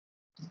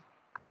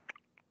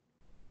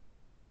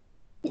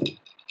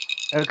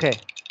Okay,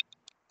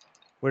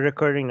 we're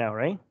recording now,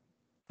 right?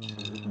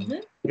 Mm-hmm.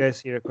 You guys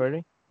see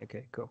recording?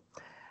 Okay, cool.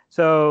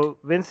 So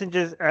Vincent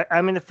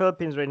I'm in the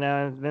Philippines right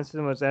now, and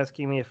Vincent was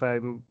asking me if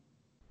I'm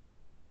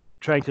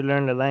trying to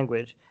learn the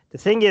language. The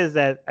thing is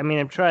that, I mean,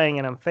 I'm trying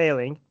and I'm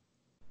failing,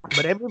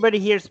 but everybody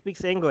here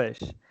speaks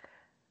English.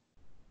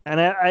 And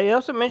I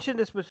also mentioned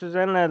this with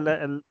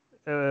Susanna.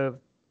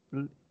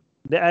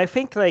 I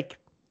think, like,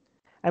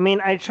 I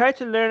mean, I try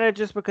to learn it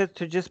just because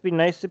to just be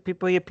nice to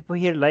people here. People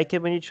here like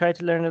it when you try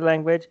to learn the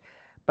language,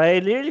 but I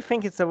really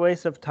think it's a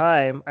waste of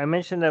time. I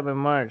mentioned that with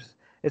Mars.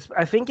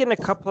 I think in a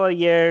couple of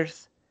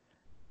years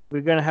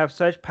we're gonna have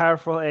such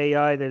powerful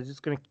AI that's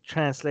just gonna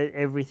translate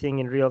everything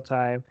in real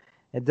time.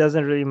 It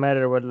doesn't really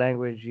matter what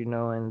language you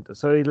know, and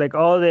so like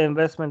all the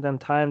investment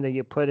and time that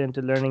you put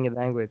into learning a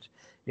language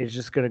is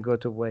just gonna go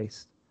to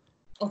waste.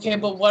 Okay,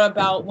 but what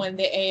about when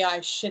the AI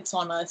shits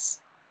on us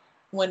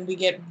when we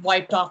get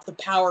wiped off the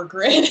power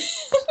grid?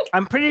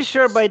 I'm pretty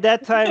sure by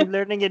that time,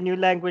 learning a new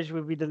language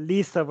will be the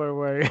least of our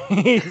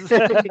worries.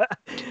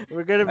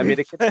 We're gonna be. I mean,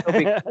 it could still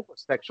be cool for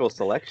sexual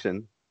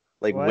selection.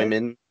 Like What?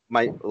 women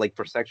might, like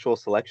for sexual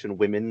selection,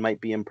 women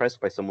might be impressed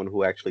by someone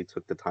who actually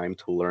took the time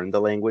to learn the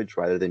language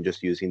rather than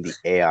just using the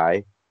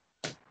AI.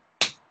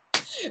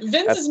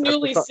 Vince is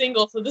newly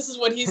single, so this is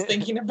what he's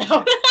thinking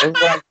about.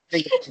 That's what I'm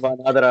thinking about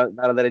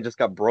now that I just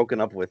got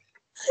broken up with.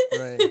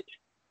 Right.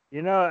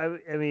 You know,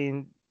 I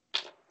mean,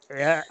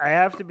 I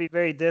have to be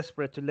very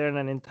desperate to learn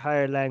an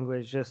entire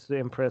language just to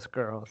impress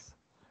girls.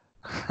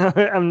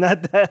 I'm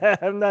not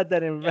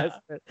that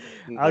invested.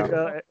 Yeah. I'll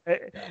go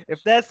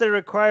if that's the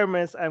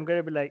requirements. I'm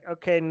gonna be like,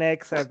 okay,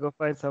 next. I'll go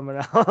find someone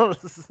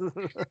else.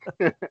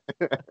 You're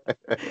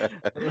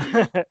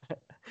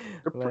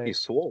pretty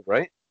swole,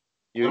 right?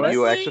 You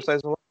Honestly?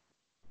 exercise a lot.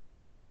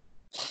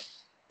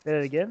 Say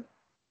it again.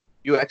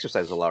 You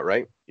exercise a lot,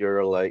 right? You're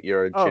a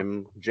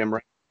gym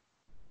rat.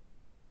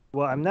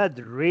 Well, I'm not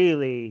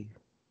really.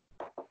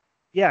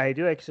 Yeah, I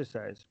do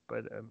exercise,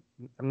 but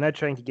I'm not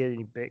trying to get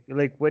any big.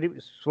 Like what?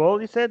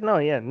 Swole? You said? No,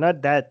 yeah,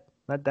 not that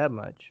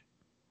much.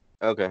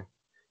 Okay.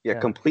 Yeah,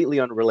 completely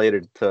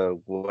unrelated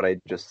to what I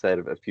just said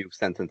a few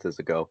sentences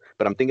ago.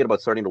 But I'm thinking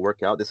about starting to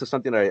work out. This is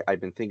something I've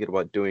been thinking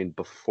about doing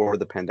before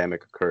the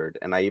pandemic occurred.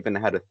 And I even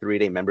had a free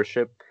 3-day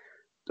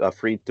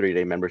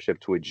membership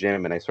to a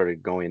gym, and I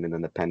started going, and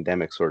then the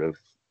pandemic sort of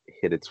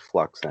hit its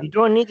flux. And you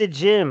don't need a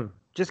gym.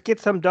 Just get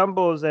some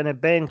dumbbells and a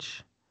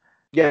bench.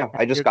 Yeah,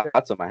 I just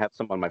got some. I have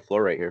some on my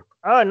floor right here.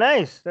 Oh,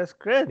 nice. That's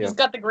good. He's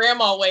got the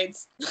grandma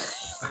weights.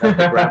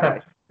 The grandma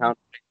count,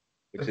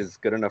 which is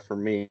good enough for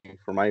me,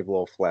 for my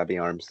little flabby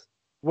arms.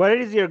 What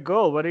is your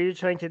goal? What are you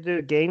trying to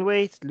do? Gain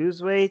weight?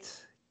 Lose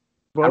weight?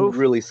 Both? I'm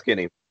really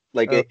skinny.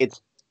 Like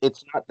it's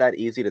not that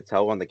easy to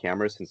tell on the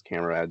camera since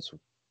camera adds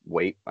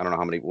weight. I don't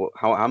know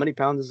how many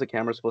pounds is the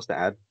camera supposed to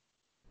add?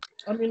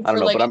 I mean,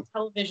 for like a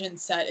television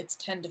set, it's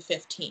 10 to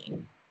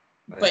 15.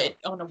 But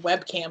on a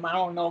webcam, I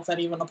don't know if that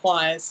even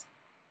applies.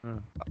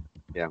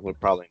 Yeah, well,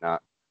 probably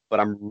not. But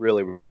I'm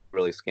really,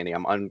 really skinny.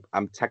 I'm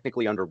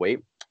technically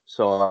underweight,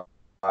 so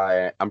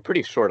I'm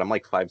pretty short. I'm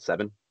like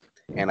 5'7",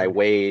 and I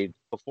weighed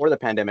before the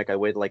pandemic. I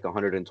weighed like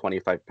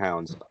 125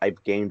 pounds.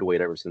 I've gained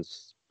weight ever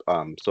since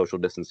social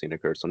distancing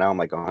occurred. So now I'm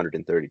like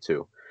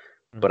 132.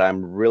 But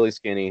I'm really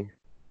skinny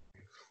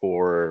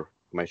for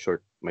my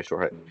short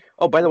height.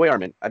 Oh, by the way,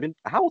 Armin,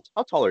 how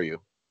tall are you?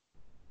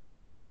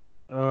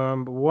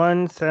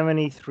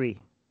 173.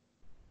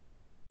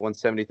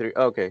 173.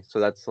 Okay, so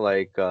that's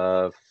like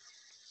 5'9"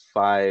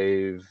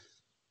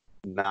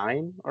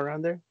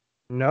 around there.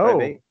 No,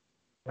 5'8"?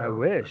 I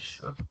wish.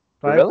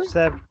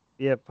 5'7".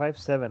 Yeah,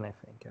 5'7". I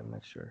think. I'm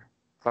not sure.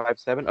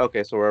 5'7".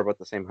 Okay, so we're about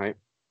the same height.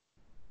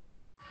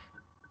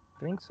 I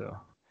think so.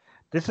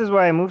 This is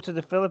why I moved to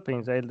the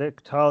Philippines. I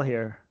look tall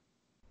here.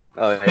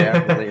 Oh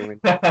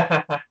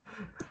yeah.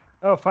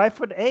 Oh,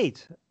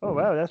 5'8". Oh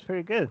wow, that's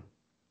pretty good.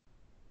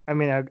 I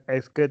mean,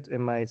 it's good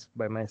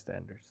by my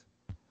standards.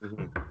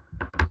 Mm-hmm.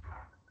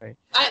 Right.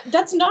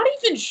 That's not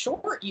even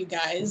short, you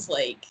guys.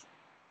 Like,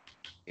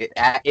 it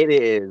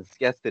is.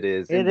 Yes, it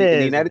is. In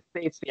the United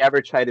States, the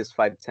average height is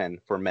 5'10"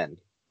 for men.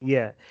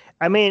 Yeah,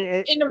 I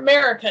mean, in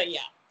America, yeah.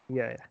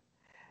 Yeah.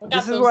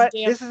 This is why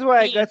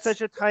I got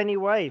such a tiny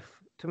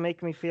wife to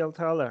make me feel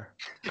taller.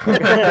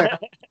 I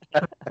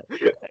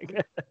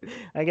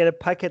get a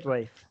pocket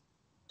wife.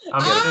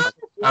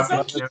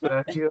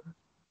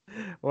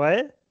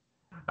 What?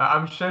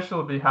 I'm sure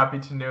she'll be happy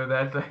to know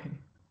that.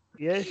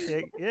 Yes,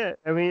 yeah.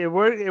 I mean, it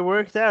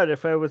worked out.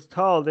 If I was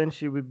tall, then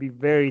she would be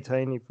very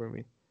tiny for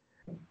me.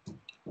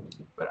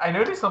 But I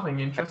noticed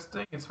something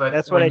interesting. It's that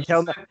that's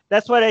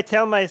what I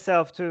tell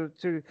myself to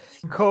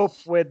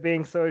cope with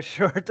being so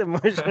short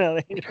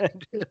emotionally.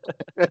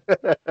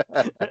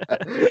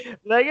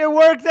 Like it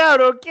works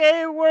out,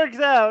 okay? It works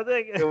out.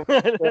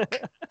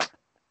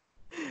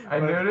 I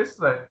noticed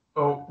that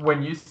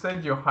when you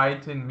said your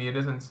height in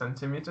meters and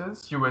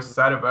centimeters, you were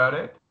sad about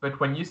it.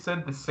 But when you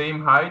said the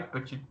same height,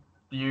 but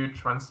you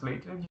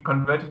translated, you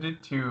converted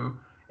it to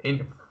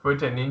in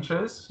foot and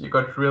inches, you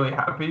got really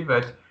happy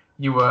that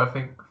you were, I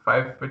think,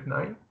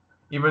 5'9",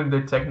 even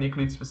though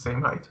technically it's the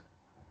same height.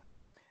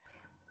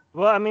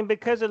 Well, I mean,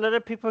 because a lot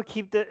of people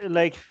keep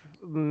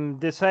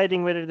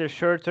deciding whether they're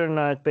short or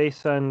not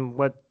based on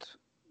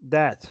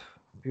that.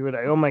 People are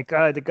like, oh my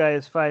god, the guy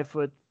is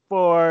 5'4",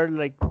 or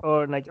like,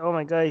 oh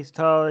my god, he's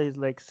tall, he's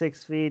like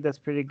 6 feet, that's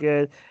pretty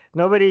good.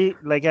 Nobody,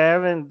 like, I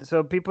haven't,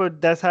 so people,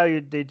 that's how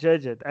they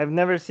judge it. I've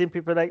never seen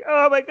people like,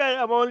 oh my god,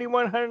 I'm only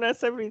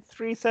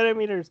 173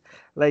 centimeters,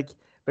 like,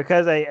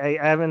 because I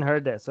haven't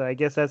heard that, so I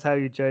guess that's how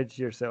you judge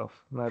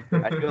yourself. Not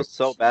I feel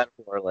so bad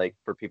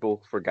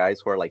for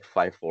guys who are like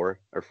 5'4" or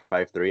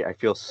 5'3". I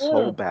feel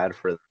so bad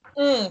for them.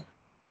 Mm.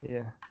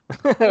 Yeah.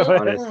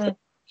 Mm.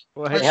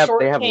 Well, Our They have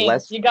short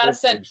less kings. You gotta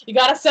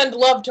privilege. send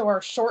love to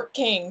our short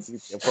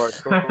kings. For our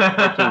short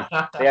kings,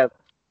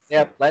 they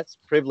have less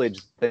privilege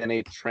than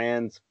a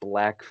trans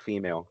black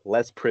female.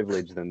 Less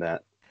privilege than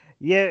that.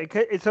 yeah,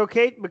 it's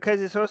okay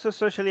because it's also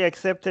socially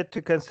accepted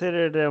to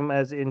consider them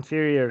as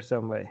inferior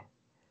some way.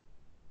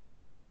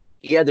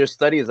 Yeah, there's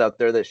studies out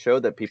there that show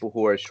that people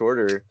who are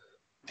shorter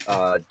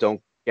don't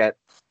get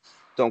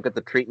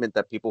the treatment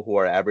that people who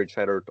are average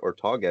height or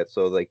tall get.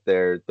 So like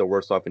they're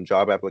worse off in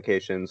job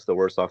applications, the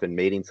worse off in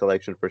mating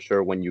selection for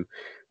sure. When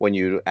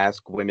you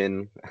ask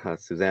women,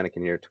 Susanna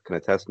can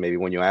attest, maybe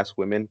when you ask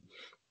women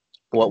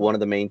what one of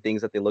the main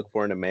things that they look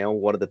for in a male,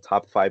 one of the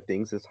top 5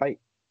 things is height.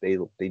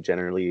 They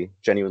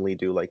genuinely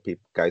do like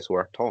guys who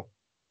are tall.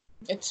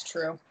 It's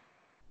true.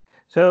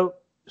 So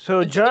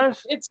Jon,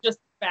 it's just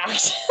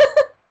fact.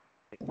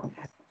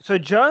 So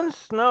Jon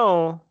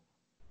Snow,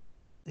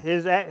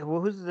 who's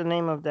the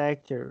name of the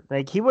actor?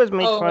 Like he was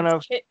made fun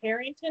of. Kit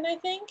Harington, I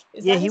think.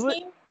 Is yeah, that his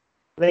name?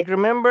 Like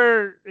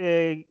remember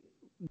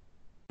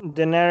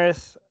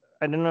Daenerys.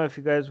 I don't know if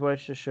you guys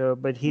watched the show,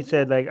 but he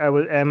said like I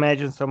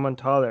imagine someone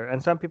taller,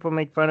 and some people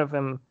make fun of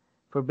him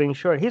for being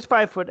short. He's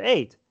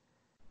 5'8",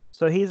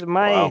 so he's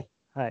my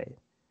height.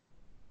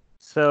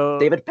 So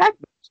David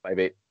Pacman is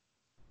 5'8".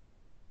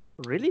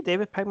 Really,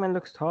 David Pacman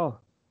looks tall.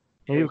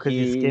 Maybe because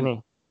he's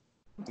skinny.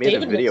 Made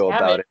a video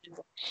about it.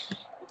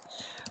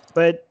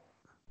 But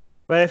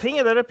I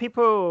think a lot of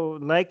people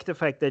like the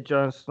fact that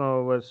Jon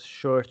Snow was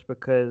short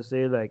because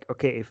they're like,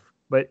 okay,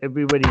 but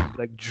everybody's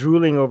like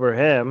drooling over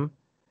him.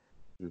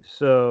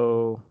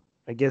 So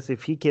I guess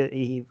if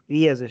he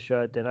has a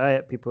shot,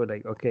 then people are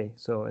like, okay,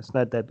 so it's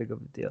not that big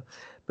of a deal.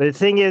 But the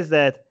thing is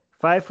that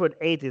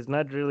 5'8" is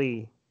not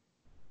really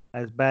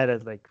as bad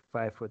as like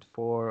 5'4",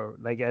 or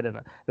like I don't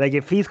know. Like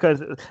if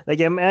like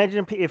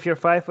imagine if you're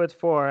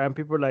 5'4" and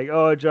people are like,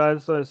 oh, Jon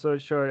Snow is so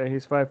short and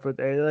he's 5'8",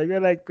 like you're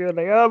like people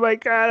like, oh my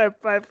god, I'm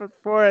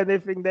 5'4", and they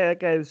think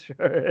that guy is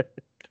short.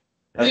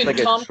 That's like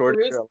a short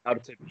you're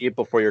allowed to be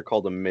before you're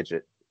called a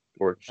midget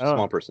or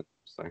small person.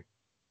 Sorry.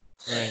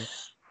 Right.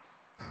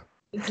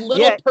 It's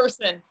little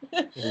person,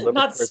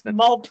 not person.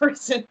 Small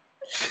person.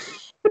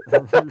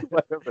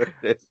 Whatever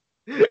it is.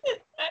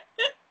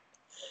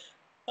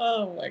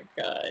 Oh my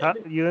god.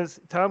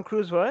 Tom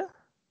Cruise what?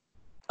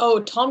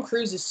 Oh, Tom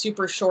Cruise is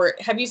super short.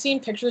 Have you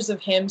seen pictures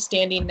of him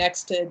standing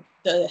next to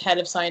the head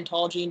of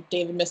Scientology,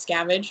 David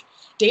Miscavige?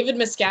 David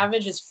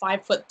Miscavige is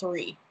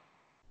 5'3".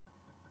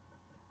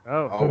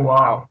 Oh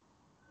wow.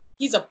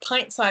 He's a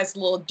pint-sized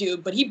little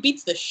dude, but he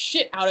beats the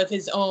shit out of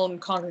his own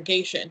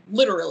congregation,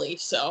 literally.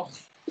 So.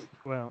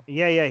 Well,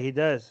 yeah, he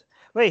does.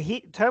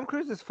 Wait, Tom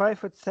Cruise is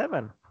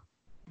 5'7".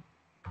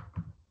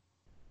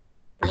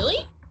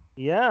 Really?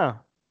 Yeah.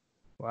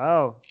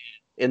 Wow.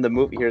 In the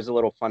movie, here's a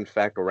little fun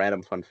fact, a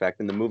random fun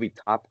fact. In the movie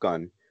Top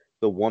Gun,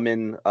 the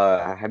woman,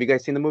 have you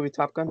guys seen the movie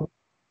Top Gun?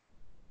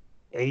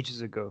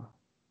 Ages ago.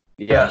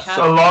 Yeah.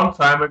 A long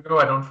time ago.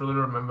 I don't really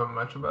remember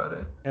much about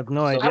it. I have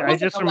no idea. I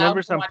just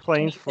remember some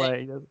planes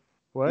flying.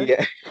 What?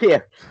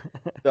 Yeah.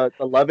 The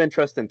love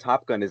interest in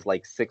Top Gun is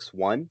like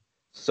 6'1".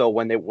 So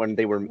when they were in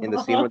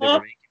the scene where they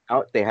were making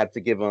out, they had to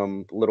give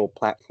them little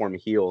platform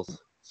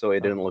heels so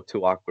it didn't look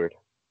too awkward.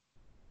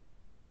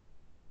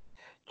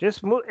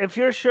 Just move. If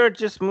you're short,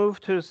 just move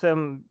to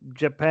some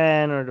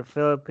Japan or the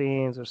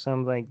Philippines or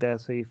something like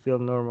that, so you feel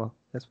normal.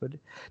 That's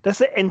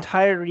the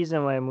entire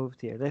reason why I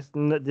moved here.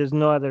 There's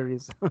no other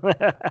reason.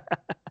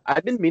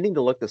 I've been meaning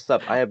to look this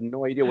up. I have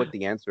no idea what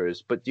the answer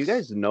is, but do you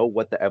guys know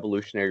what the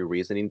evolutionary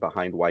reasoning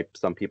behind why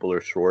some people are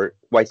short,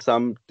 why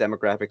some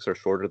demographics are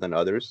shorter than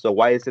others? So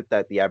why is it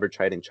that the average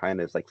height in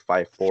China is like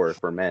 5'4"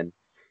 for men,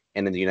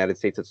 and in the United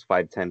States it's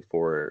 5'10"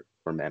 for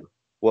men?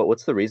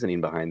 What's the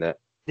reasoning behind that?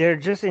 They're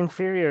just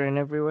inferior in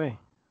every way.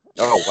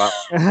 Oh wow!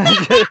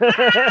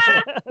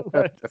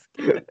 No, just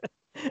kidding.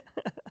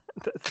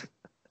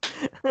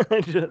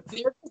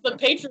 Here's the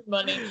Patron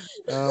money.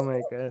 Oh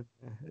my god!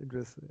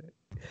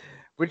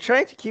 We're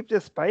trying to keep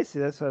this spicy.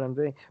 That's what I'm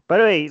doing. By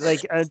the way,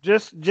 like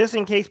just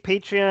in case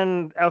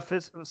Patreon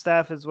office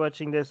staff is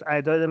watching this,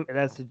 I told them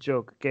that's a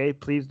joke. Okay,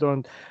 please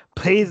don't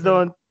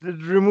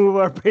remove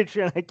our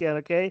Patreon account.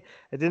 Okay,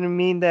 I didn't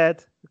mean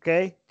that.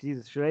 Okay,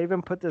 Jesus, should I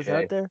even put this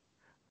out there?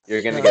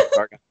 You're gonna get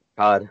dark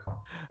on God.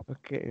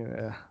 Okay.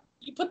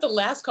 You put the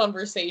last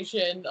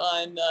conversation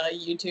on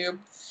YouTube.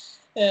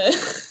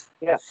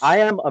 Yeah, I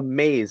am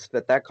amazed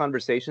that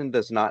conversation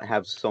does not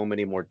have so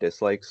many more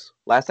dislikes.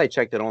 Last I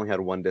checked, it only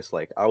had 1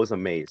 dislike. I was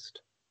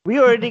amazed. We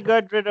already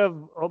got rid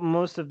of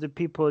most of the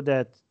people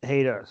that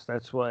hate us.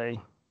 That's why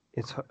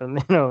it's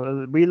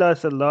we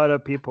lost a lot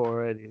of people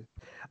already.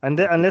 And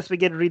unless we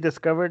get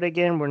rediscovered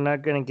again, we're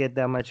not gonna get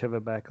that much of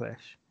a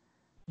backlash.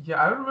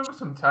 Yeah, I remember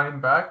some time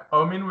back,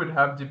 Armin would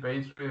have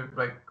debates with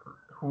like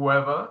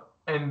whoever,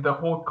 and the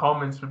whole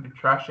comments would be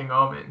trashing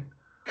Armin.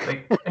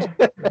 Like,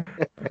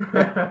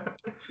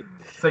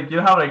 it's like you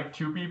have like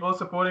two people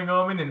supporting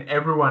Armin, and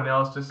everyone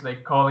else just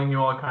like calling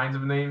him all kinds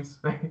of names.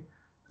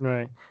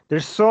 Right.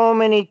 There's so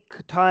many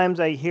times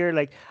I hear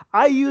like,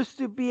 I used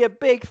to be a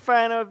big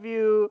fan of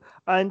you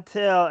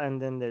until,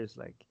 and then there's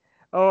like,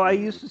 oh, I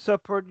used to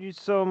support you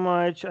so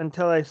much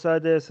until I saw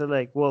this. So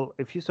like, well,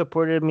 if you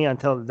supported me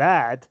until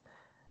that,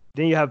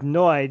 then you have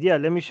no idea.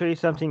 Let me show you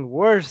something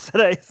worse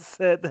that I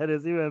said that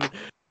is even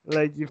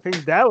like you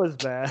think that was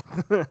bad.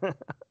 I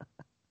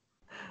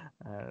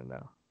don't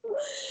know.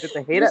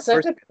 The hate You're at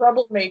such first. a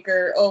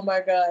troublemaker. Oh my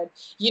god.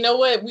 You know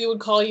what we would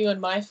call you in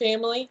my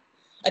family?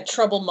 A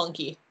trouble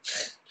monkey.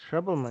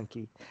 Trouble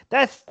monkey.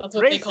 That's what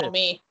racist. they call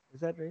me.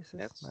 Is that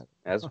racist?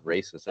 That's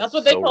racist. That's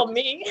what they so call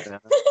me. racist.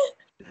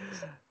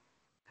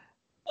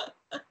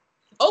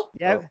 Oh.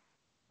 Yeah.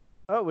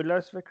 Oh, we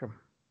lost Vikram.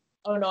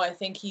 Oh no, I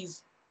think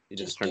he's You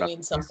just turned off.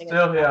 doing something. He's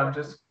still here. I'm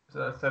just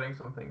setting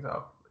some things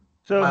up.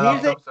 So My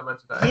laptop's about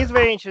to die. he's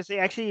very interesting.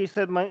 Actually, you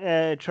said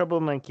trouble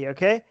monkey.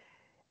 Okay,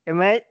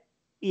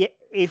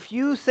 if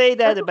you say that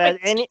That's what about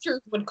my any,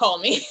 teachers would call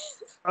me.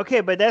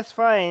 okay, but that's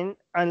fine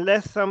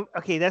unless some.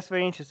 Okay, that's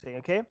very interesting.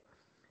 Okay,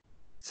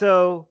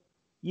 so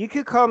you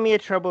could call me a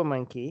trouble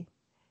monkey.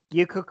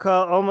 You could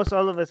call almost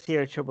all of us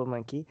here a trouble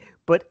monkey.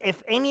 But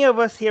if any of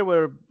us here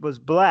was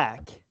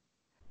black,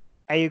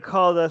 and you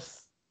called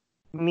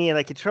me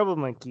like a trouble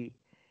monkey,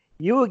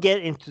 you would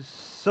get into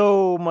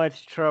so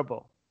much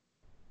trouble.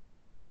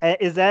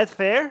 Is that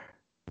fair?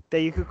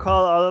 That you could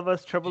call all of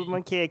us trouble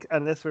monkey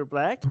unless we're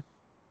black?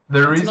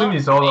 The reason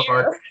is all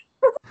fair.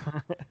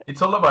 about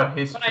it's all about But I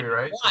history, know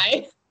right?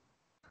 why.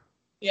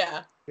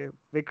 Yeah. Okay,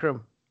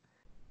 Vikram.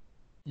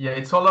 Yeah,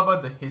 it's all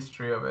about the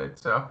history of it.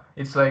 So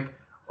it's like,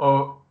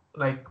 oh,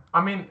 like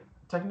I mean,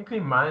 technically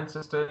my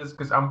ancestors,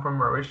 because I'm from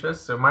Mauritius,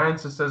 so my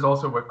ancestors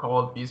also were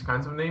called these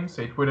kinds of names.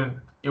 So it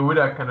would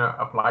kind of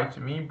apply to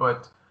me.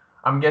 But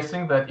I'm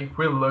guessing that if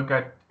we look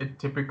at a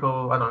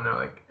typical, I don't know,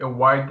 like a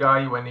white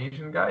guy or an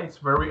Asian guy, it's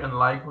very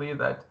unlikely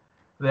that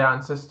their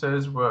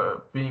ancestors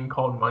were being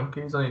called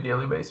monkeys on a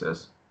daily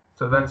basis.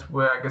 So that's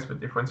where I guess the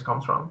difference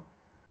comes from.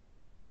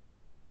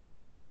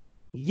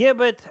 Yeah,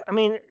 but I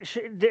mean,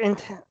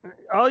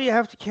 all you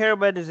have to care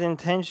about is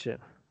intention,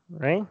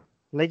 right?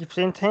 Like if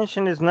the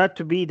intention is not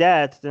to be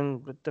that,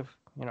 then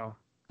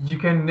You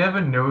can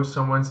never know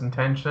someone's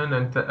intention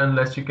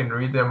unless you can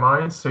read their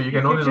minds. So you You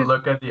can could only just-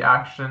 look at the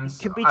actions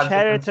could be as the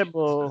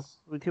charitable. consequences.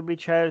 We could be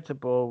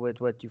charitable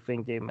with what you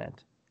think they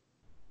meant,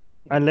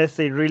 unless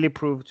they really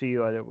prove to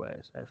you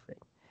otherwise. I think.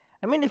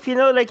 I mean, if you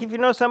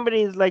know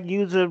somebody is like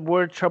use the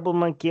word trouble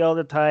monkey all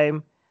the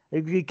time,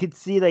 like you could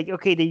see like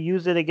okay, they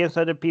use it against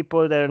other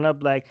people that are not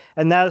black,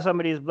 and now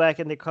somebody is black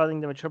and they're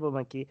calling them a trouble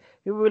monkey.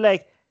 You were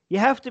like, you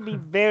have to be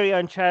very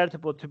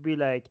uncharitable to be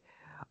like,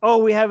 oh,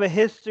 we have a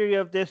history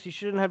of this. You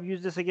shouldn't have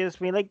used this against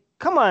me. Like,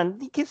 come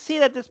on, you can see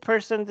that this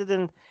person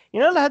didn't. You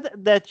know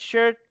that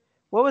shirt.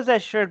 What was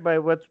that shirt by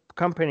what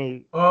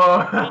company?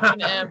 Oh,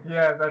 H&M.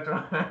 yeah, that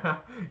one.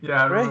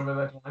 Yeah, I Right? remember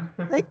that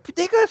one. Like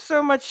they got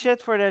so much shit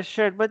for that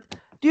shirt, but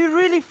do you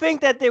really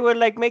think that they were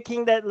like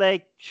making that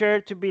like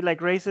shirt to be like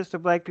racist to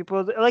black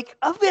people? Like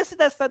obviously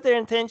that's not their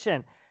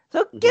intention.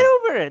 So get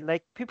over it.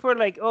 Like people are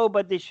like, oh,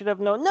 but they should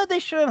have known. No, they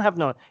shouldn't have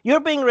known. You're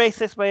being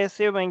racist by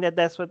assuming that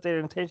that's what their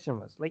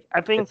intention was. Like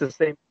I think It's the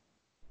same.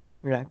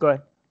 Yeah, go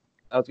ahead.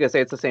 I was gonna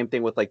say it's the same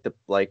thing with like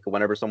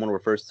whenever someone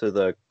refers to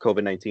the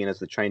COVID-19 as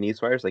the Chinese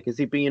virus, like is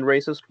he being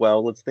racist?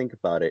 Well, let's think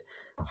about it.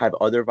 Have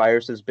other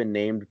viruses been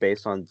named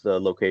based on the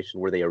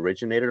location where they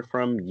originated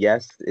from?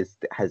 Yes.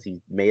 Has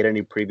he made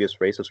any previous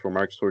racist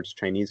remarks towards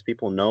Chinese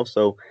people? No.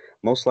 So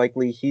most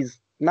likely he's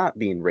not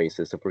being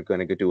racist if we're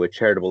going to do a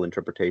charitable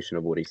interpretation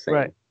of what he's saying.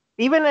 Right.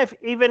 Even if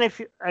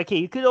okay,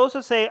 you could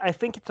also say I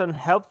think it's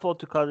unhelpful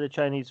to call it a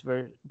Chinese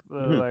virus,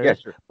 Yeah,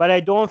 sure. but I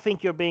don't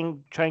think you're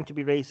trying to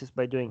be racist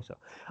by doing so,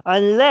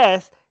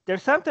 unless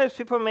there's sometimes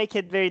people make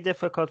it very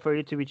difficult for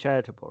you to be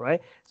charitable,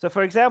 right? So,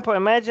 for example,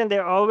 imagine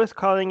they're always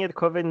calling it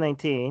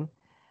COVID-19,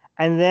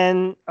 and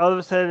then all of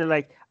a sudden they're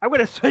like, I'm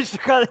going to switch to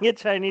calling it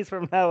Chinese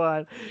from now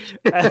on.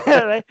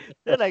 Right?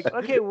 They're like,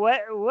 okay,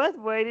 what?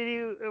 Why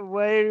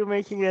are you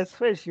making that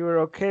switch? You were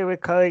okay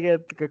with calling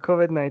it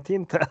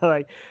COVID-19.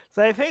 Like,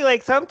 so I think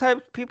like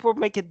sometimes people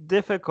make it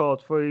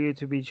difficult for you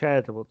to be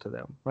charitable to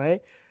them,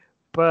 right?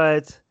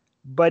 But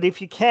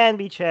if you can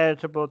be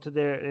charitable to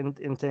their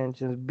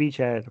intentions, be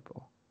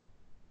charitable,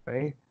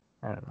 right?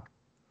 I don't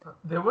know.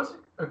 There was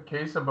a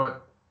case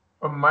about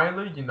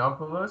Milo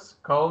Yiannopoulos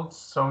called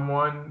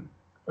someone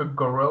a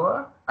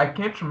gorilla. I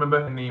can't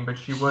remember her name, but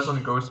she was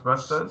on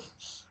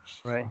Ghostbusters.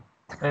 Right.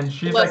 And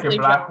she's Leslie like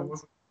a black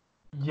Jones.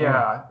 woman.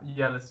 Yeah,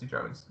 Leslie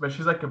Jones. But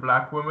she's like a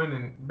black woman,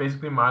 and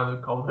basically Milo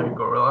called her a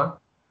gorilla.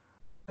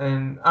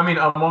 And I mean,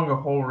 among a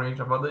whole range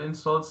of other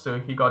insults, so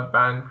he got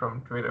banned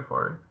from Twitter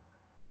for it.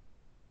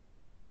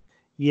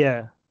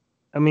 Yeah,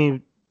 I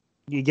mean,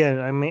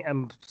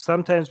 again,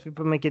 sometimes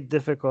people make it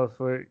difficult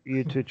for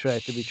you to try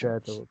to be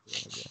charitable.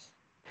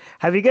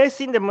 Have you guys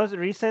seen the most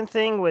recent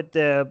thing with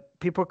the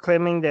people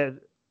claiming that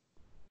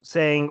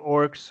saying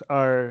orcs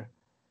are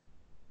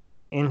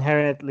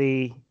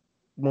inherently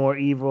more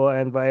evil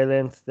and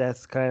violent?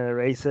 That's kind of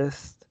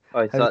racist. Oh,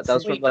 I Have saw you that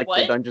was seen from like the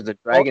what? Dungeons and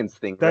Dragons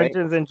thing, right?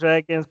 Dungeons and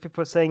Dragons?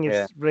 People saying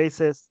Yeah. it's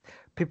racist.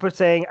 People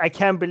saying, I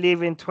can't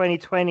believe in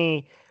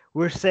 2020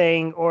 we're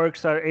saying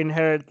orcs are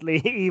inherently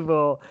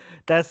evil.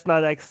 That's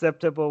not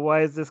acceptable.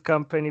 Why is this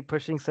company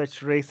pushing such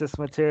racist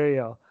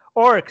material?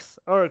 Orcs,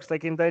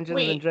 like in Dungeons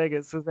and Wait,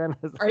 Dragons. Susanna's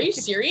are you like,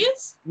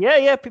 serious?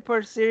 yeah, people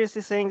are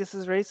seriously saying this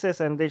is racist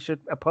and they should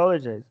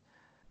apologize.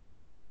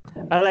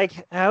 I'm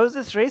like, how is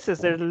this racist?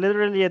 They're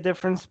literally a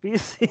different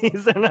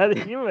species. They're not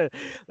human.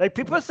 Like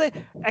people say,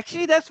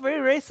 actually, that's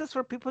very racist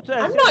for people to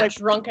I'm assume. not Like,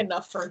 drunk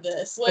enough for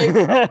this. Like,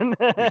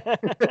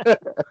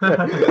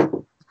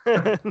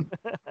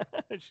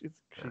 she's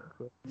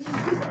cool.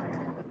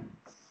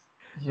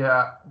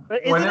 Yeah,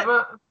 But isn't it?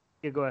 whenever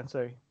Yeah, go on.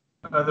 Sorry.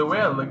 the way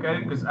I look at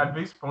it, because at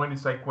this point,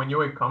 it's like when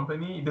you're a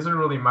company, it doesn't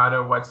really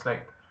matter what's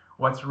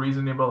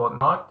reasonable or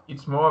not.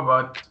 It's more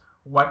about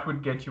what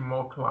would get you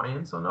more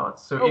clients or not.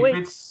 So Oh if wait,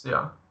 it's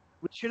yeah,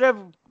 we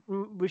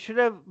should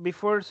have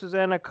before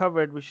Susanna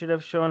covered. We should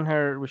have shown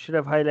her. We should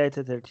have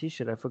highlighted her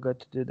T-shirt. I forgot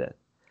to do that.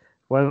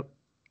 Well,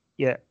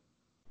 yeah.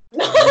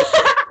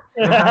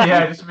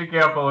 yeah, just be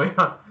careful.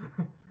 Yeah.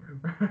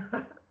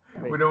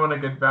 We Wait. don't want to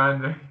get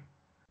banned.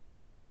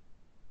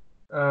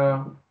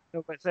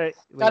 No, but sorry.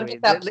 gotta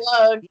get that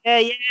plug. Yeah,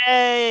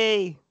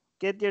 yay!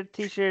 Get your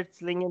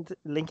T-shirts. Link in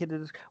the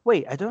description.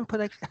 Wait, I don't put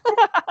actually.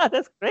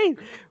 That's great.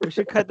 We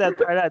should cut that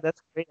part out.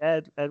 That's great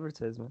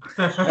advertisement.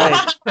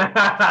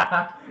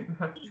 Right.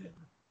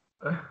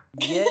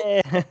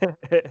 Yeah.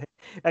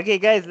 Okay,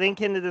 guys.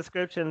 Link in the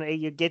description.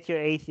 You get your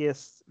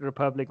Atheist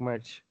Republic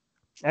merch.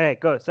 All right,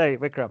 go. Sorry,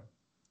 Vikram.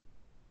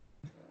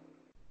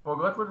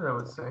 Forgot what I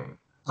was saying.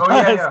 Oh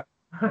yeah.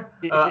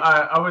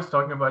 I was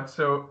talking about,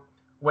 so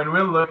when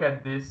we look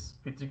at this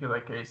particular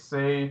case,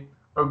 say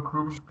a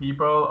group of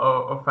people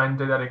are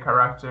offended at a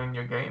character in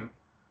your game,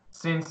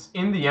 since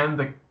in the end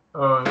the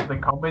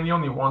company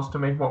only wants to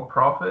make more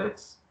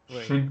profits,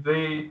 Right. should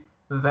they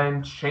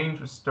then change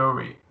the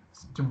story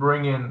to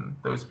bring in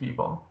those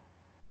people?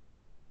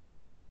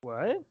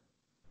 What?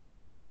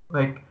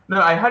 Like, no,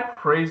 I had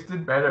phrased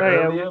it better Sorry,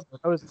 earlier.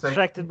 I was it's like,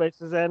 distracted by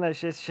Susanna.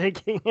 She's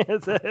shaking. It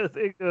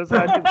was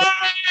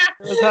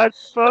hard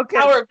spoken.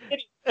 Power of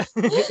pity.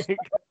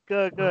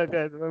 Go.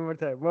 One more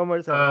time.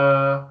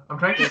 I'm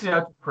trying to see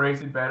how to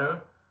phrase it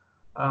better.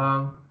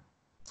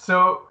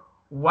 So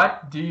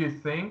what do you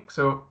think?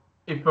 So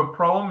if a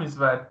problem is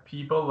that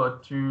people are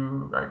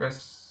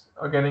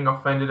getting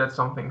offended at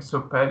something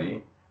so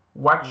petty,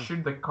 what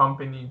should the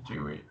company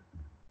do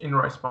in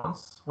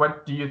response?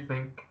 What do you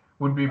think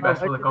would be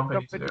best for the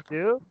company to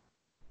do?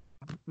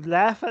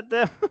 Laugh at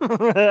them?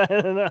 I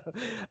don't know.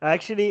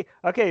 Actually,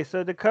 okay,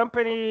 so the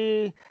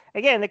companies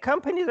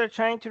are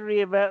trying to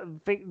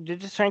they're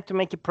just trying to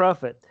make a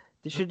profit.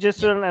 They should just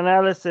do an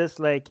analysis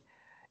like,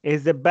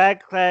 is the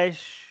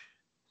backlash,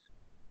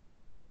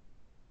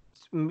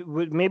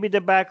 maybe the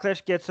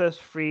backlash gets us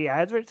free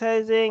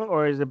advertising,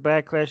 or is the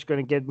backlash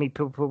going to get me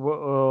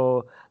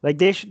people, like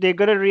they're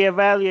going to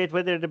reevaluate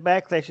whether the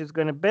backlash is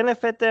going to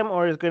benefit them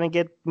or is going to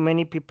get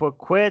many people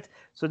quit.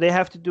 So they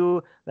have to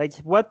do like,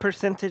 what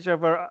percentage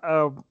of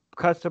our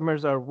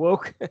customers are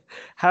woke?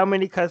 How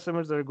many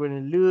customers are going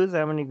to lose?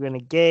 How many are going to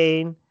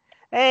gain?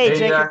 Hey,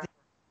 Jack.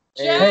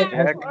 Jack,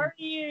 Jack. how are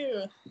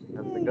you?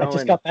 How's it I just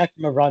going? got back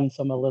from a run,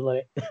 so I'm a little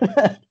late.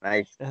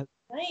 Nice.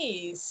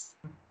 Nice.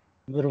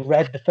 A little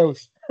red the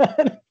toast.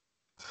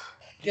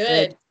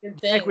 Good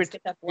things.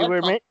 Get that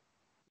blood pump.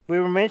 We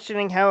were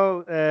mentioning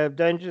how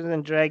Dungeons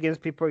and Dragons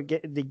people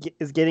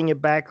is getting a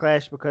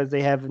backlash because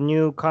they have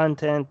new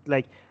content.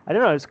 Like, I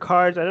don't know, it's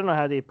cards. I don't know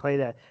how they play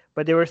that,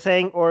 but they were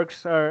saying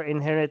orcs are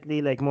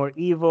inherently like more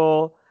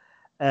evil.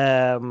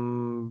 They're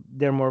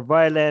more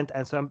violent,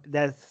 and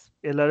that's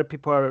a lot of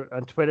people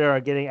on Twitter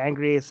are getting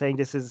angry, saying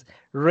this is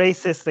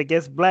racist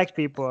against black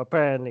people.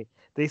 Apparently,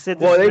 they said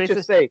this Well, is they racist.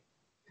 just say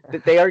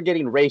that they are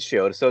getting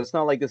ratioed, so it's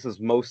not like this is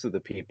most of the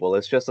people.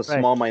 It's just a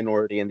small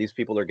minority, and these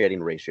people are getting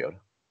ratioed.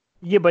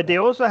 Yeah, but they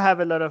also have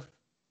a lot of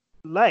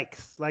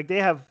likes. Like, they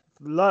have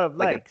a lot of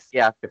likes.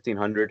 Yeah,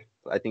 1,500.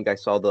 I think I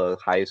saw the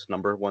highest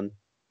number one.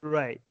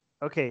 Right.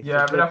 Okay.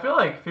 Yeah, so but I feel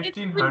like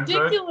 1,500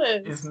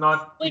 ridiculous. is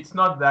not. Like, it's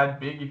not that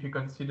big if you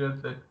consider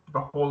the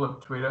whole of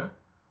Twitter.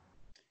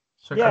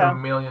 So Yeah. kind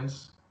of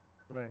millions.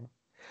 Right.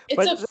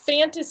 It's a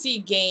fantasy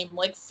game.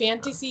 Like,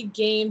 fantasy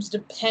games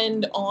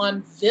depend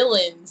on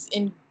villains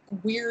in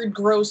weird,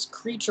 gross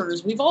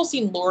creatures. We've all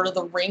seen Lord of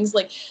the Rings.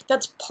 Like,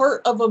 that's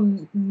part of a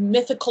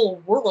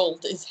mythical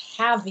world, is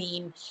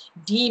having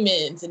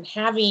demons and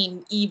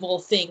having evil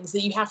things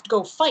that you have to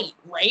go fight,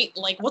 right?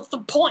 Like, what's the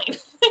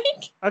point?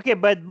 Okay,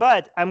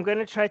 but I'm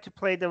gonna try to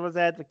play devil's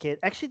advocate.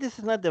 Actually, this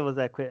is not devil's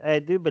advocate. I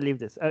do believe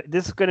this.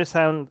 This is gonna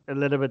sound a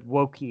little bit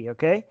wokey,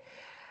 okay?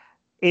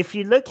 If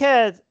you look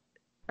at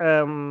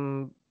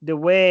the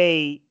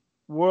way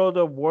World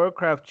of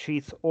Warcraft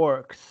treats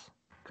orcs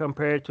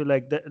compared to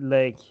like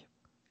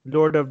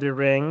Lord of the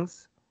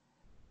Rings,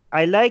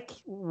 I like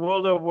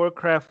World of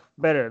Warcraft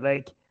better.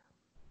 Like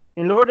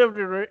in Lord of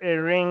the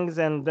Rings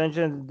and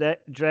Dungeons and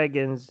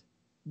Dragons,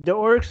 the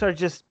orcs are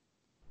just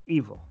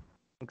evil,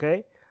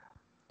 okay?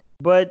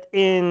 But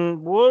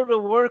in World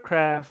of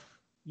Warcraft,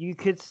 you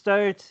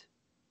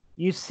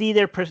see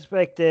their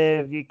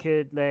perspective.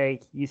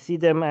 You see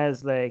them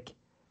as like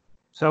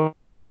some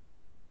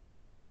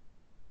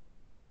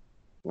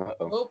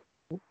Uh-oh.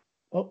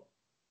 Oh,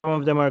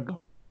 of them are.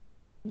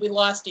 We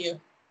lost you.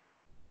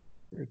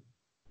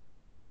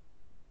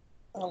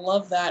 I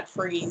love that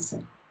freeze.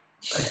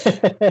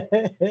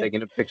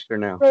 Taking a picture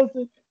now.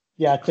 Frozen.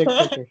 Yeah, take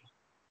pictures.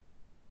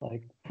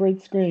 Like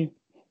print screen.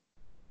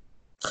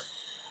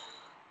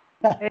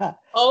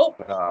 Oh,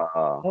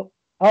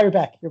 Oh, you're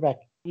back. You're back.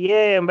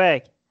 Yeah, I'm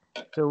back.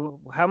 So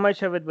how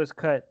much of it was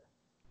cut?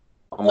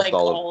 Almost like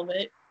all all of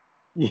it.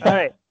 Yeah. All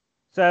right.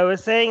 So I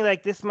was saying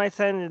like this might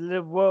sound a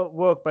little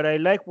woke, but I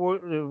like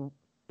World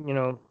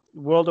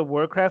of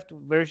Warcraft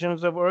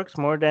versions of orcs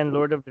more than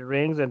Lord of the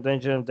Rings and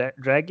Dungeons and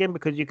Dragon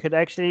because you could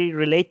actually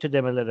relate to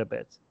them a little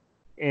bit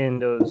in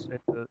those.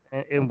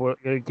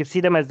 You can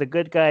see them as the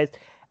good guys.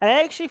 And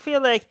I actually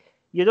feel like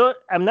you don't.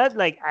 I'm not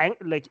like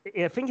like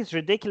I think it's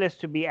ridiculous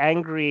to be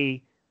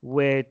angry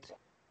with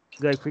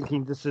like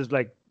thinking this is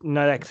like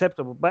not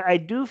acceptable. But I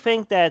do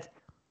think that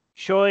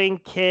showing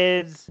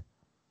kids.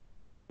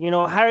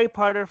 Harry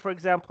Potter, for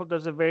example,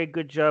 does a very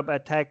good job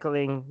at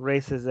tackling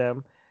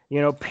racism.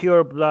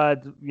 Pure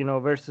blood,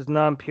 versus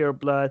non-pure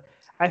blood.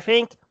 I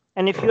think,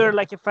 and if you're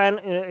like a fan,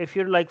 if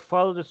you're like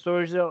follow the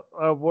stories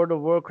of World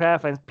of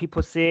Warcraft and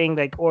people seeing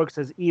like orcs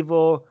as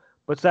evil,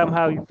 but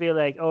somehow you feel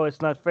like, oh,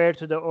 it's not fair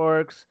to the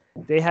orcs.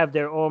 They have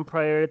their own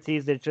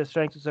priorities. They're just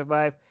trying to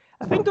survive.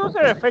 I think those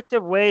are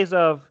effective ways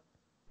of,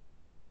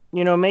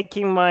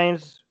 making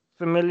minds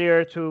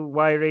familiar to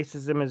why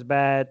racism is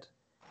bad.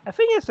 I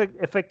think it's an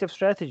effective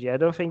strategy. I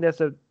don't think that's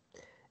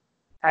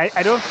I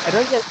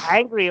don't get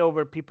angry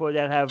over people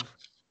that have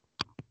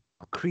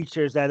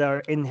creatures that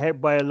are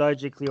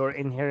biologically or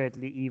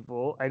inherently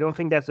evil. I don't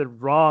think that's a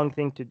wrong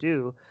thing to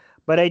do,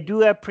 but I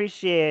do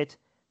appreciate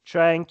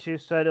trying to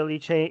subtly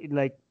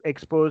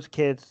expose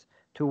kids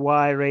to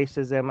why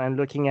racism and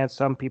looking at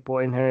some people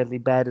inherently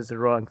bad is the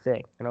wrong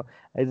thing.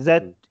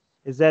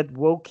 Is that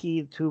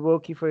wokey, too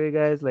wokey for you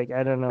guys? Like,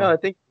 I don't know. No,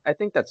 I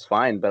think that's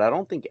fine, but I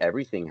don't think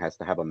everything has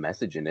to have a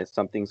message in it.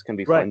 Some things can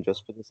be Right. fun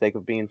just for the sake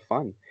of being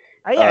fun.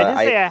 I didn't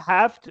say I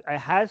have to. I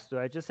has to.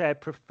 I just say I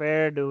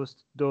prefer those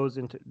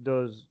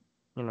stories.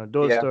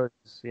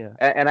 Yeah.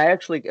 And I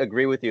actually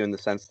agree with you in the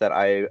sense that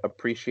I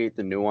appreciate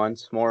the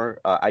nuance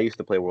more. I used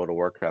to play World of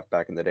Warcraft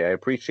back in the day. I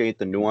appreciate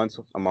the nuance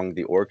among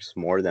the orcs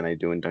more than I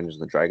do in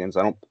Dungeons and Dragons.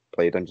 I don't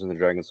play Dungeons and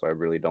Dragons, so I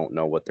really don't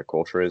know what their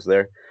culture is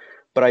there.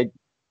 But I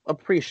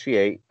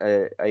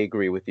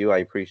agree with you. I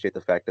appreciate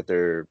the fact that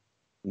they're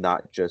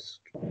not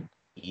just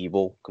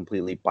evil,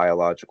 completely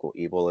biological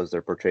evil as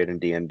they're portrayed in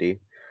D&D.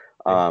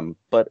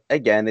 But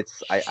again,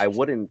 I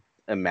wouldn't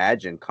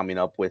imagine coming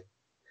up with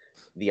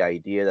the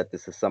idea that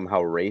this is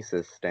somehow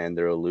racist and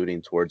they're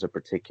alluding towards a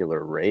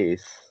particular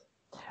race.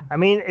 I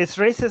mean, it's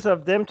racist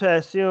of them to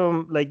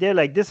assume like they're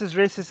like this is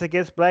racist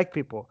against black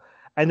people,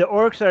 and the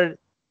orcs are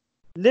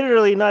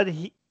literally not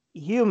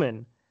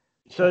human.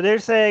 So they're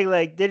saying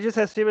like they're just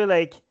assuming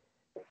like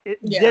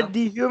they're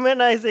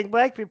dehumanizing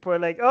black people.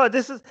 Like, oh,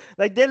 this is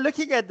like they're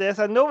looking at this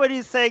and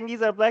nobody's saying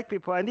these are black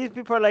people, and these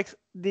people are like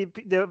the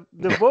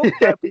woke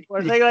black people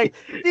are saying like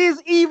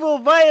these evil,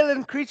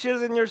 violent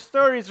creatures in your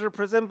stories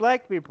represent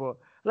black people.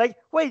 Like,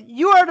 wait,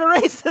 you are the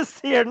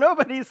racist here.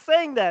 Nobody's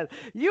saying that.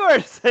 You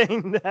are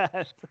saying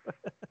that.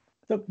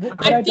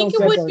 I think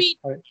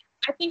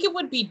it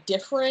would be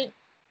different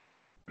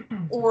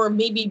or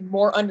maybe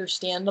more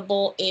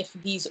understandable if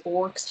these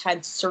orcs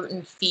had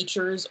certain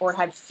features or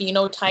had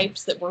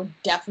phenotypes that were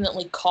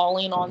definitely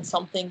calling on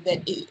something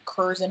that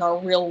occurs in our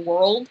real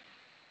world.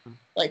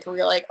 Like, where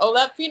you're like, oh,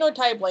 that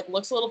phenotype like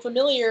looks a little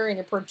familiar, and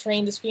you're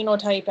portraying this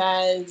phenotype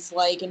as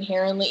like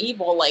inherently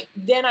evil. Like,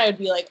 then I would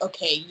be like,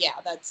 okay, yeah,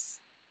 that's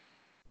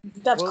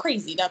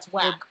crazy. That's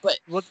whack. But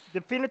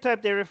the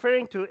phenotype they're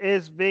referring to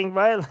is being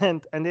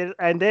violent, and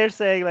they're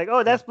saying like,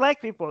 oh, that's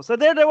black people. So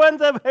they're the ones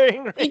that are very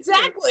racist.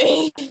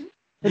 Exactly.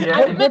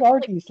 What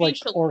are these like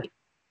orc?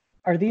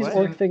 Are these What?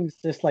 orc things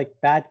just like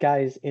bad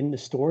guys in the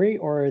story,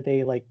 or are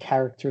they like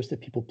characters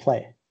that people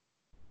play?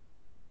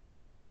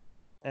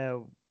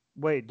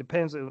 Wait,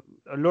 depends.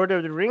 Lord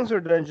of the Rings or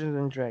Dungeons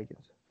and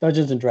Dragons?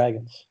 Dungeons and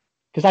Dragons.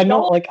 Because I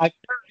know, like,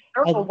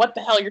 careful what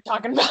the hell you're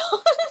talking about.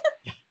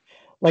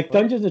 Like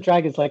Dungeons and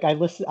Dragons, like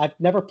I've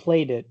never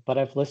played it, but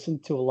I've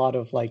listened to a lot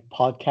of like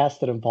podcasts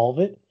that involve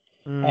it.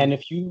 And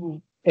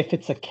if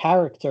it's a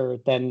character,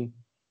 then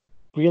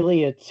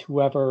really it's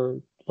whoever,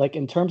 like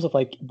in terms of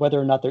like whether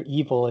or not they're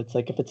evil, it's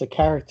like if it's a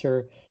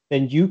character,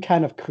 then you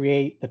kind of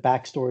create the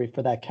backstory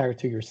for that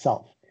character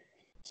yourself.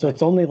 So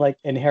it's only like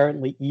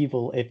inherently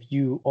evil if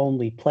you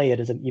only play it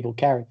as an evil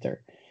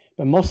character.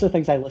 But most of the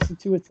things I listen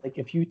to, it's like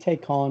if you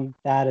take on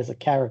that as a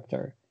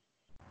character,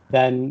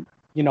 then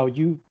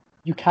you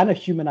kind of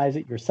humanize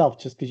it yourself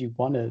just because you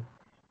want to.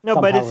 No,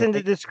 but it's in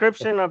the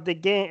description of the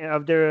game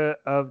of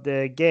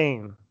the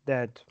game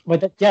that.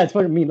 But yeah, it's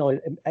what I mean.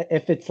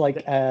 If it's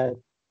like a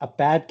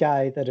bad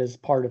guy that is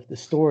part of the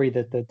story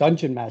that the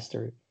dungeon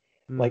master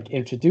like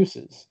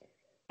introduces,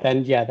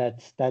 then yeah,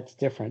 that's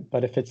different.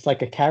 But if it's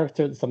like a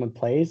character that someone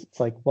plays,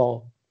 it's like,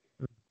 well,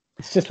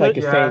 it's just like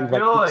you're saying.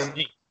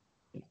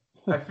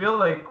 I feel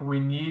like we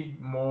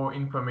need more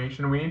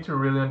information. We need to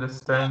really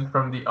understand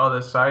from the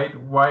other side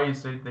why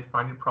is it they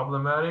find it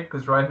problematic.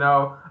 Because right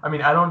now, I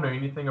mean, I don't know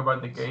anything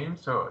about the game,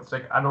 so it's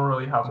like I don't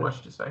really have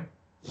much to say.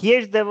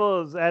 Here's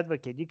devil's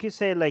advocate. You could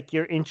say like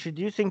you're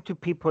introducing to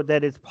people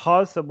that it's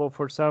possible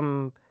for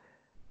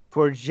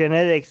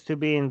genetics to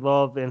be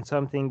involved in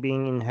something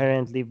being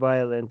inherently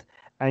violent,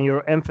 and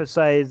you're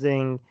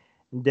emphasizing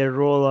the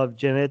role of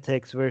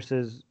genetics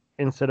versus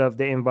instead of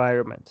the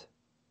environment,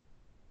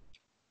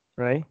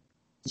 right?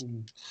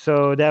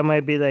 So that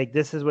might be like,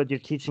 this is what you're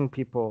teaching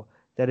people,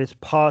 that it's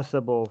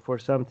possible for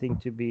something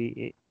to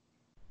be,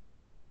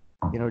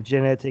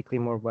 genetically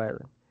more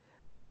violent.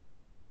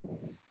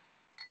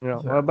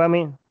 But I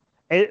mean,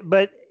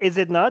 but is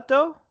it not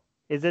though?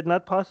 Is it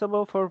not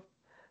possible for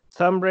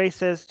some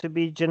races to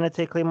be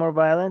genetically more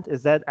violent?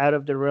 Is that out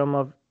of the realm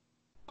of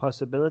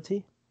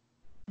possibility?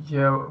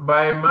 Yeah,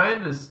 by my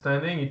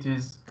understanding, it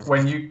is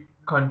when you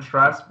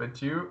contrast the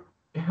two,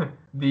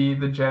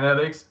 the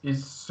genetics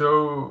is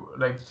so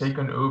like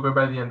taken over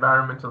by the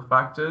environmental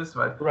factors,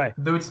 but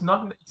though it's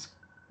not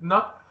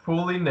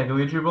fully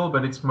negligible,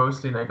 but it's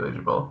mostly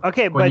negligible.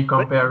 Okay, when you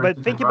compare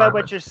but think about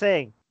what you're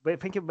saying. But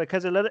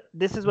because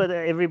this is what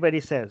everybody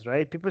says,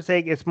 right? People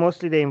saying it's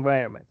mostly the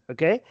environment.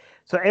 Okay,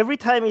 so every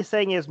time you're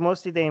saying it's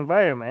mostly the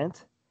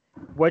environment,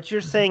 what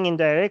you're saying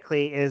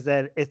indirectly is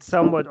that it's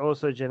somewhat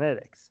also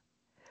genetics,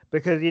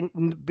 because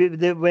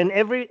when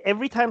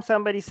every time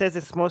somebody says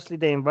it's mostly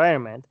the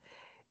environment,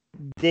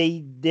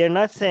 they're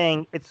not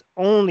saying it's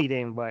only the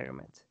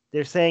environment.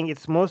 They're saying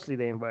it's mostly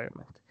the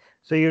environment.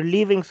 So you're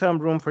leaving some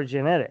room for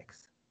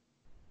genetics.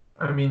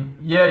 I mean,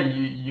 yeah,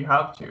 you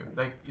have to.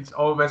 Like, there's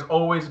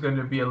always going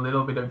to be a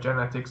little bit of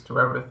genetics to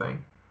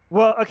everything.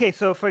 Well, okay,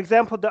 so for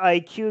example, the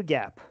IQ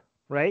gap,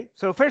 right?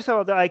 So first of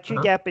all, the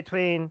IQ gap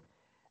between,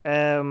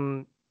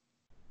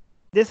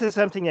 this is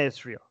something that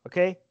is real,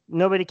 okay?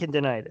 Nobody can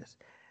deny this.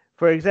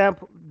 For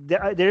example,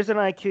 there's an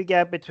IQ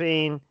gap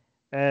between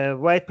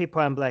white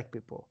people and black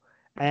people.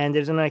 And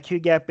there's an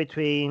IQ gap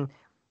between,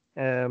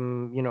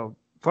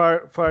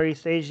 Far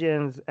East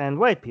Asians and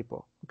white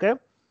people. Okay,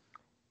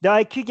 the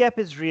IQ gap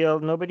is real.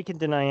 Nobody can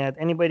deny it.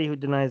 Anybody who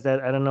denies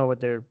that, I don't know what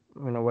they're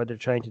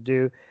trying to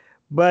do.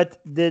 But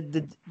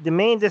the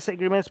main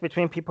disagreements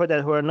between people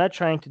who are not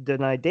trying to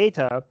deny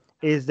data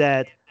is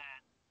that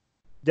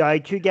the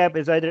IQ gap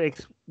is either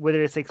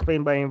whether it's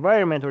explained by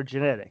environment or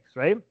genetics,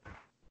 right?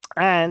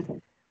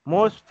 And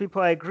most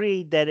people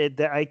agree that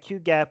the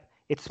IQ gap,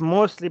 it's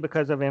mostly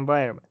because of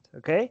environment.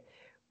 Okay,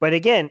 but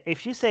again,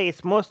 if you say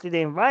it's mostly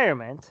the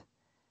environment,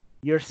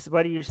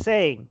 what are you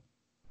saying?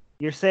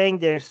 You're saying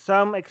there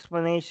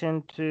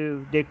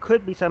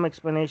could be some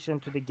explanation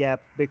to the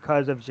gap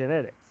because of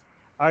genetics.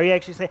 Are you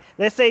actually saying?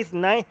 Let's say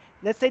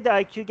the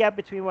IQ gap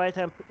between white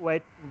and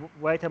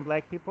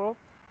black people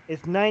is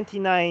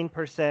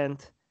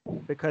 99%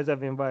 because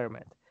of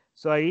environment.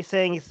 So are you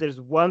saying there's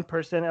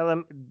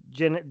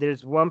 1%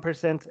 there's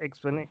 1%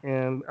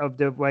 explanation of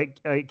the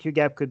IQ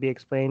gap could be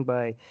explained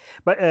by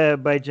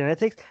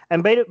genetics?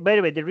 And by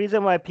the way, the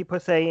reason why people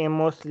say in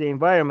mostly the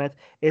environment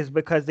is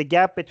because the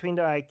gap between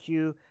the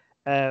IQ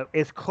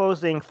is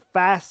closing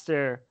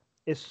faster,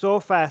 is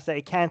so fast that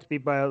it can't be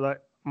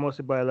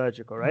mostly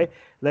biological, right?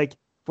 Like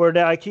for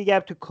the IQ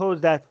gap to close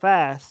that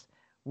fast,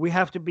 we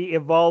have to be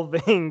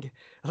evolving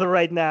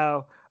right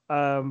now.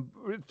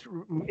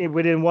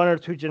 Within 1 or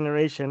 2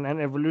 generations,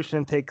 and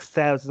evolution takes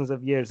thousands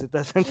of years. It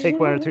doesn't take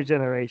 1 or 2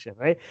 generations,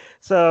 right?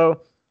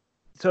 So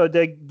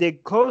the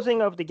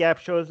closing of the gap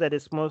shows that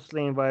it's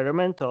mostly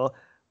environmental.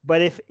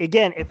 But if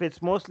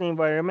it's mostly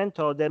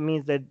environmental, that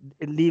means that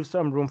it leaves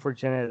some room for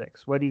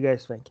genetics. What do you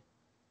guys think?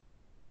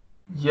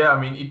 Yeah,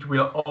 I mean, it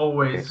will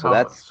always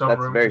have some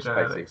room for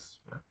genetics.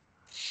 Yeah.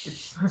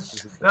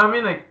 No, I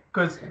mean, like,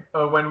 because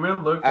when we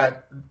look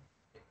at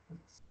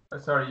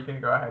sorry, you can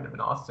go ahead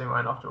and I'll say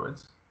mine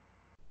afterwards.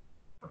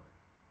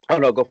 Oh,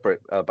 no, go for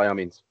it, by all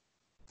means.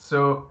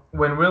 So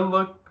when we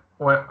look,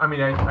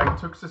 I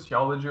took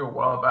sociology a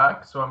while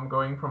back, so I'm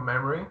going from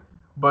memory.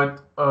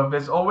 But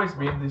there's always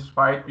been this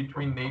fight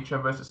between nature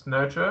versus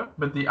nurture,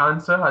 but the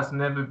answer has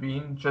never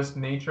been just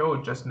nature or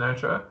just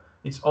nurture.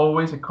 It's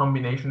always a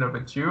combination of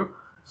the two.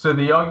 So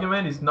the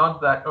argument is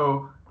not that,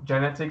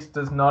 genetics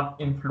does not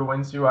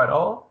influence you at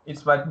all.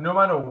 It's that no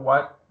matter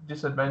what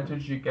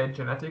disadvantage you get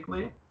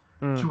genetically,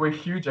 to a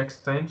huge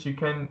extent, you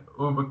can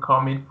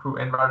overcome it through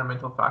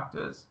environmental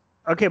factors.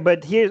 Okay,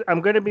 but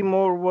I'm going to be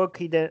more woke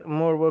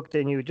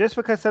than you. Just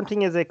because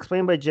something is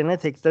explained by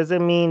genetics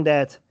doesn't mean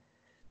that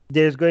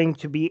there's going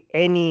to be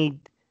any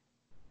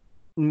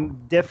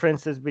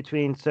differences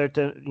between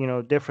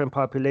certain, different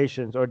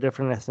populations or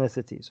different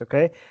ethnicities.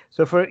 Okay,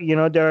 so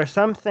there are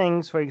some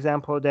things, for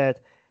example,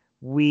 that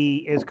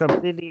is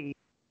completely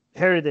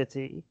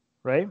heredity,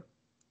 right?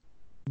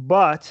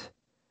 But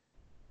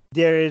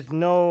there is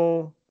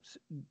no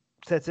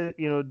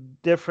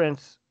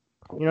difference.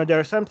 There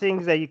are some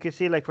things that you can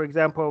see, like, for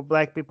example,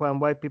 black people and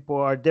white people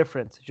are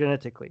different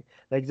genetically.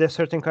 Like, there's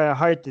certain kind of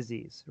heart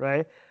disease,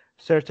 right?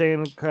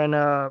 Certain kind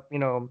of,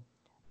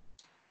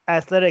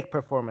 athletic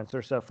performance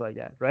or stuff like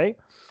that, right?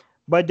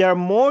 But there are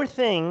more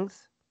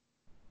things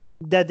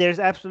that there's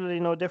absolutely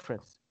no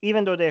difference,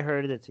 even though they're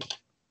heredity,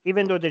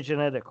 even though they're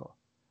genetical,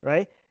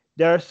 right?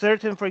 There are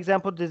certain, for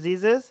example,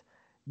 diseases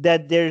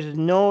that there's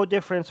no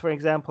difference, for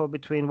example,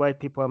 between white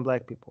people and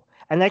black people.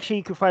 And actually,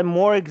 you can find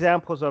more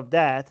examples of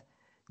that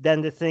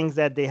than the things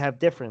that they have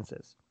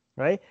differences,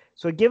 right?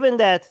 So given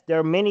that there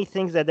are many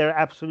things that are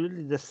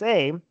absolutely the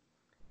same,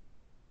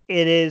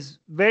 it is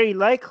very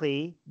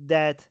likely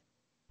that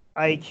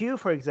IQ,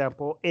 for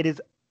example, it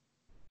is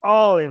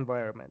all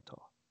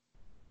environmental.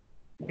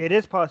 It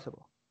is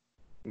possible.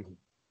 Mm-hmm.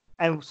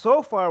 And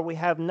so far, we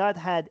have not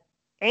had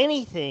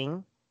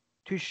anything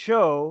to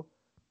show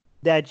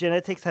that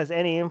genetics has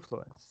any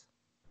influence.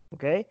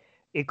 Okay?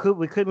 We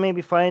could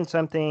maybe find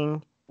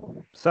something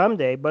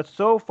someday, but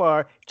so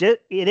far,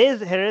 it is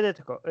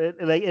hereditary.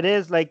 It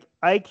is like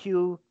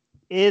IQ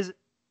is,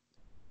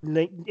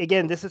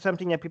 again, this is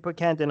something that people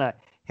can't deny.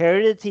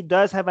 Heredity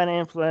does have an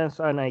influence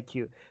on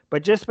IQ,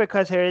 but just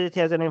because heredity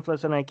has an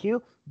influence on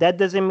IQ, that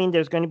doesn't mean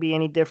there's going to be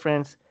any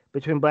difference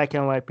between black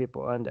and white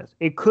people on this.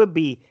 It could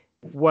be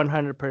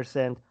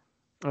 100%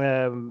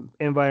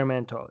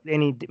 environmental,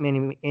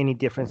 any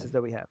differences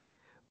that we have.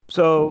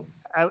 So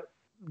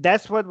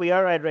that's what we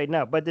are at right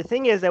now. But the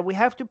thing is that we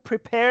have to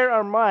prepare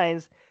our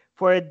minds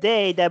for a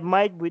day that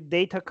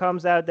data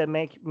comes out that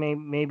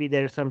maybe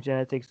there's some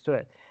genetics to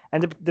it.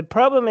 And the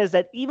problem is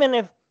that even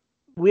if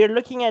we're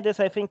looking at this,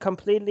 I think,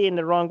 completely in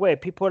the wrong way.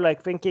 People are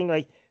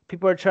thinking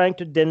people are trying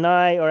to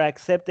deny or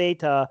accept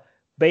data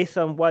based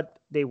on what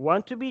they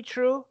want to be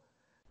true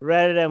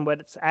rather than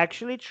what's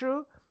actually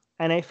true.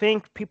 And I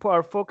think people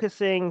are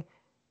focusing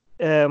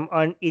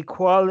on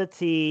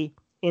equality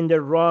in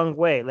the wrong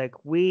way.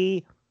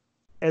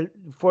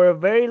 For a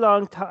very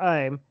long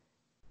time,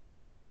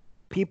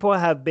 people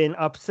have been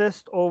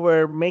obsessed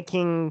over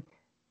making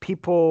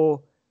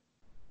people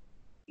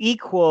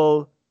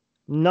equal,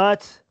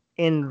 not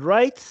in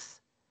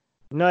rights,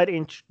 not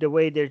in the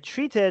way they're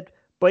treated,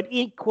 but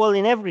equal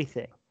in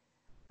everything.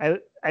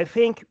 I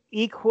think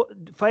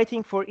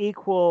fighting for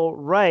equal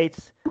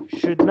rights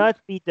should not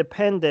be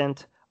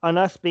dependent on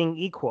us being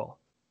equal.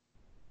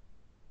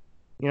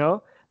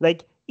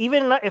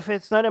 Even if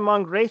it's not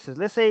among races,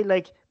 let's say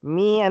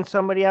me and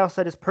somebody else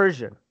that is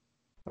Persian.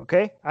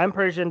 Okay, I'm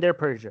Persian, they're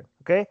Persian.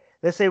 Okay,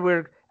 let's say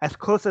we're as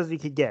close as we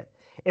could get.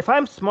 If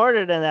I'm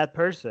smarter than that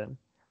person,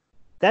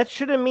 that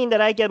shouldn't mean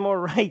that I get more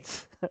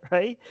rights,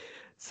 right?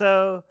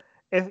 So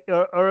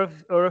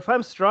if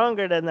I'm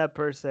stronger than that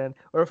person,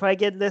 or if I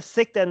get less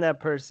sick than that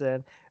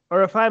person,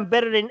 or if I'm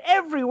better in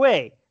every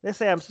way, let's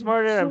say I'm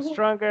smarter, I'm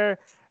stronger,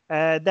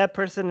 that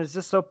person is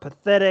just so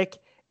pathetic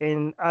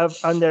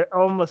under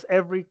almost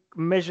every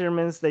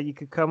measurements that you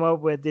could come up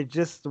with, they're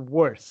just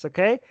worse.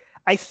 Okay,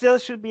 I still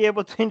should be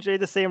able to enjoy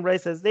the same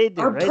rights as they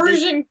do. Our right?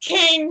 Persian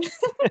king.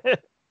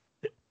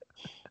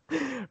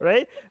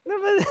 Right?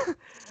 No,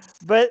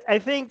 but I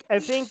think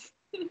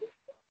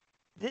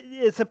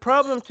it's a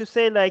problem to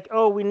say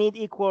we need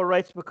equal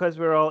rights because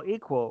we're all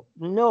equal.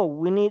 No,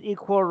 we need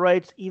equal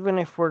rights even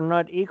if we're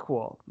not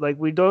equal.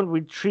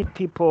 We treat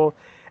people.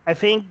 I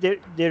think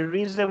the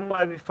reason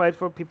why we fight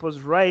for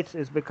people's rights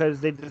is because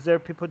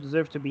people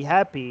deserve to be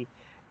happy.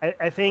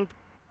 I think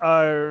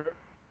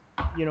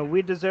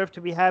we deserve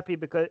to be happy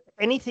because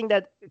anything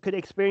that could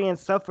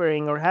experience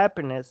suffering or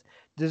happiness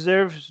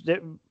deserves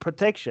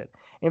protection.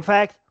 In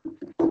fact,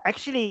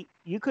 actually,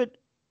 you could.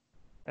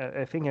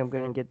 I think I'm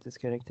going to get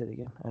disconnected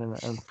again. I don't know.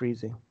 I'm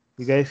freezing.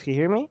 You guys can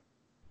hear me?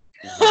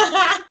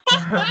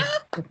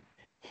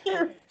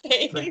 Your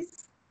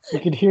face. We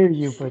can hear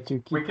you, but you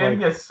keep. We can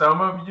hear some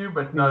of you,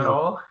 but not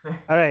all.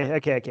 All right.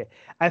 Okay.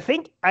 I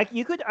think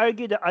you could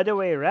argue the other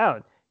way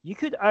around. You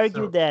could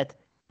argue that.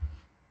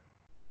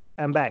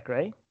 I'm back,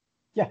 right?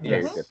 Yeah.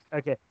 Yes.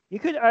 Okay. You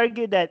could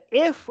argue that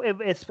if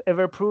it's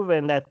ever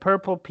proven that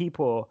purple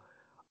people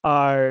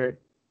are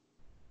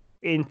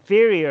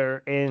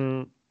inferior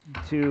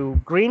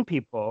to green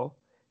people,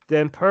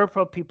 then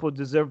purple people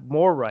deserve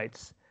more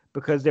rights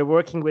because they're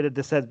working with a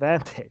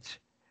disadvantage,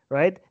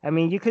 right? I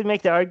mean, you could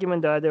make the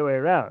argument the other way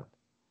around.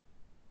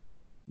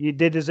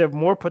 They deserve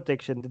more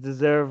protection. They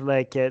deserve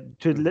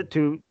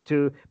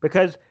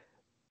because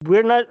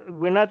we're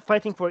not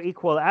fighting for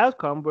equal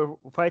outcome. We're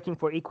fighting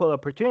for equal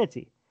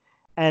opportunity.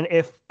 And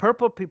if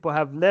purple people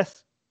have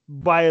less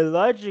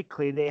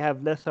biologically, they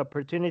have less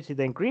opportunity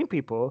than green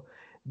people,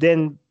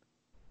 then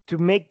to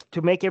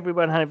make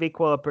everyone have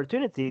equal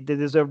opportunity, they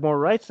deserve more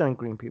rights than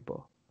green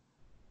people.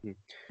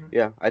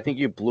 Yeah, I think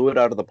you blew it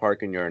out of the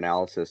park in your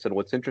analysis. And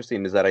what's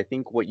interesting is that I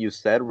think what you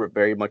said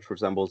very much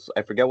resembles,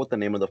 I forget what the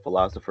name of the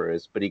philosopher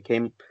is, but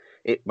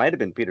it might have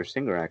been Peter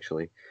Singer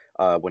actually,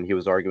 when he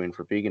was arguing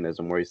for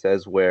veganism, where he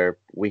says where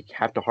we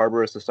have to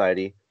harbor a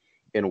society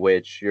in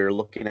which you're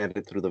looking at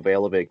it through the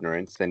veil of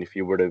ignorance. And if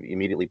you were to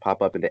immediately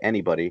pop up into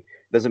anybody,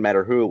 it doesn't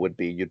matter who it would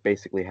be, you'd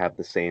basically have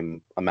the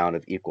same amount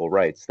of equal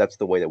rights. That's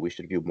the way that we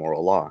should view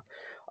moral law.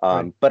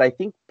 Right. But I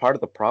think part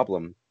of the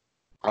problem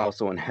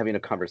also in having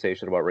a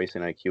conversation about race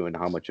and IQ and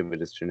how much of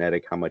it is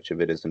genetic, how much of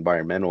it is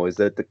environmental, is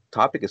that the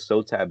topic is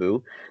so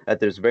taboo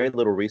that there's very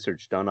little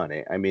research done on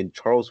it. I mean,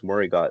 Charles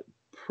Murray got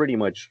pretty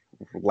much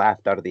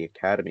laughed out of the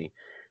academy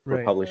for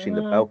Right. publishing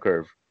the bell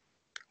curve.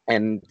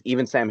 And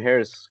even Sam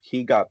Harris,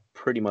 he got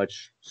pretty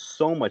much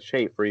so much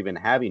hate for even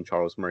having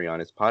Charles Murray on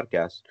his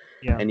podcast.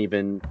 Yeah. And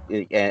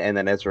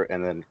then Ezra,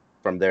 and then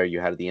from there you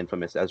had the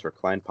infamous Ezra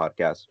Klein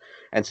podcast.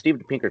 And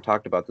Steven Pinker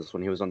talked about this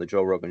when he was on the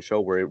Joe Rogan show,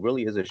 where it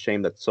really is a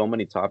shame that so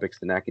many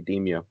topics in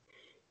academia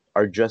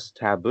are just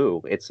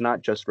taboo. It's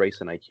not just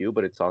race and IQ,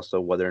 but it's also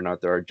whether or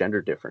not there are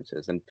gender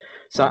differences. And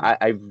so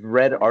I've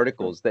read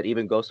articles that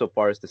even go so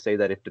far as to say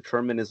that if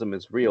determinism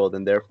is real,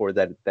 then therefore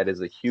that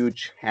is a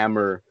huge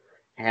hammer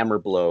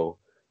blow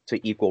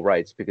to equal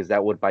rights, because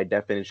that would by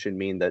definition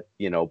mean that,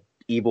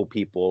 evil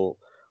people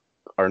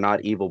are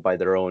not evil by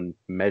their own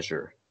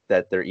measure,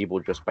 that they're evil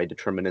just by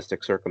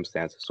deterministic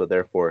circumstances. So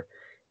therefore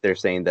they're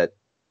saying that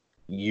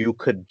you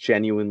could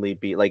genuinely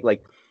be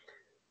like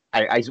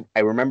I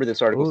remember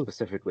this article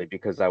specifically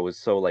because I was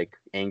so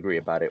angry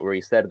about it, where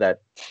he said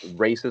that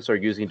racists are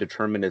using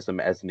determinism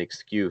as an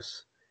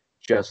excuse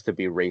just to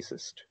be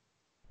racist.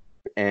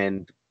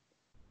 And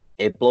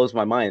it blows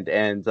my mind.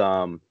 And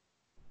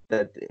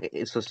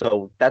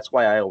so that's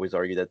why I always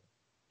argue that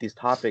these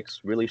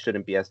topics really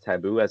shouldn't be as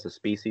taboo as a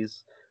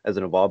species, as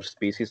an evolved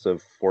species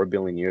of 4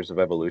 billion years of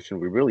evolution.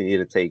 We really need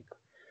to take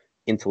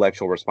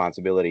intellectual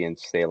responsibility and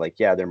say,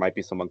 yeah, there might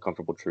be some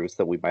uncomfortable truths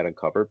that we might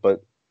uncover,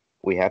 but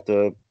we have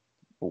to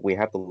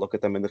look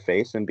at them in the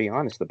face and be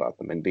honest about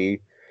them, and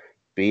be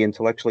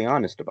intellectually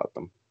honest about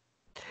them.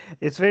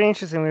 It's very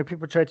interesting when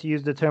people try to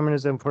use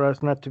determinism for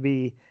us not to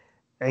be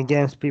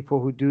against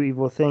people who do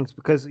evil things,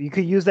 because you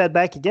could use that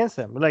back against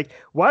them.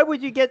 Why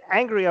would you get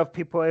angry of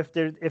people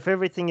if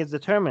everything is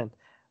determined?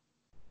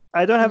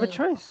 I don't have a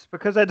choice,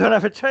 because I don't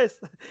have a choice.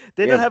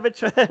 They don't have a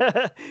choice.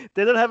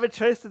 They don't have a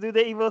choice to do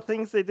the evil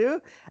things they do,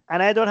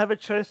 and I don't have a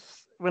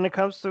choice when it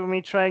comes to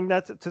me trying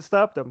not to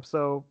stop them.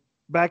 So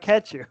back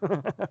at you.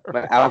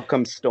 But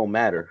outcomes still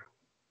matter.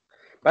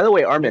 By the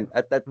way, Armin,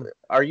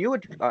 are you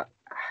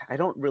I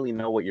don't really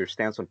know what your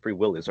stance on free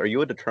will is. Are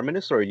you a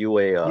determinist, or are you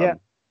a Yeah.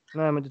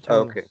 No, I'm a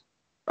determinist.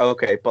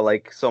 Okay,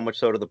 but so much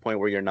so to the point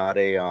where you're not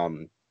a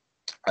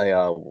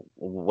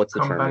what's the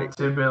term?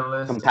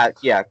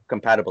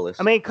 Compatibilist.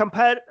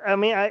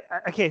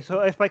 Okay.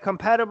 So if by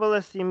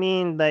compatibilist you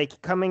mean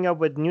coming up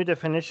with new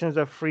definitions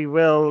of free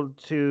will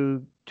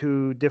to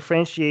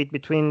differentiate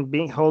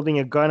between holding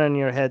a gun on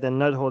your head and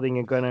not holding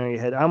a gun on your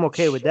head, I'm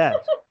okay with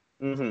that.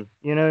 Mm-hmm.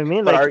 You know what I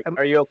mean? But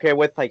are you okay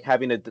with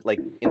having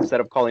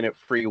instead of calling it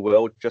free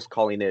will, just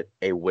calling it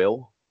a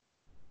will?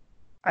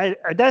 I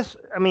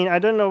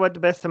don't know what the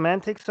best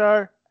semantics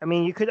are. I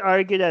mean, you could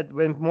argue that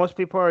when most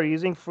people are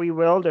using free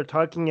will, they're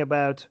talking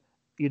about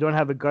you don't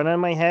have a gun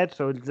on my head,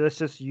 so let's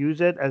just use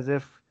it as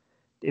if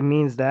it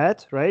means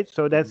that, right?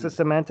 So that's the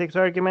semantics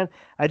argument.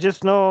 I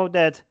just know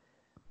that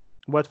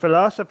what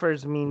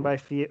philosophers mean by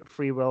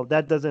free will,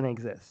 that doesn't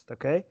exist,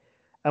 okay?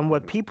 And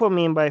what people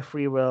mean by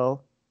free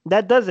will,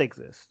 that does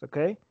exist,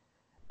 okay?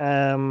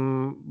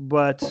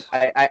 But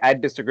I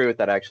disagree with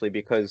that actually,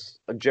 because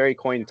Jerry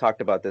Coyne talked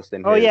about this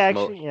in when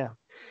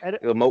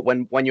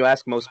you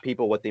ask most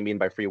people what they mean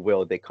by free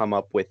will, they come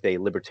up with a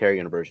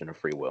libertarian version of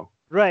free will.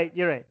 Right,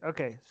 you're right.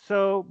 Okay,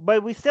 so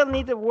but we still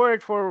need the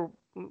word for,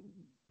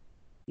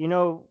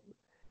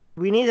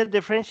 we need to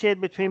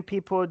differentiate between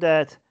people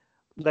that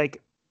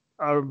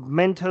are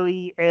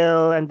mentally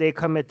ill and they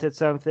committed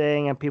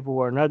something, and people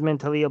who are not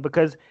mentally ill,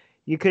 because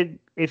you could,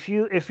 if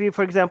you,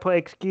 for example,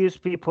 excuse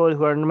people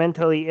who are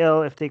mentally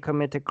ill if they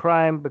commit a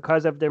crime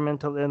because of their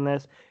mental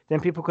illness, then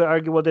people could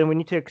argue, well, then we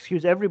need to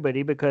excuse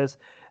everybody, because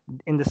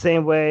in the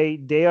same way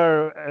they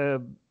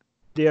are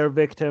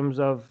victims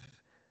of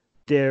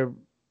their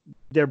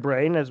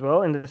brain as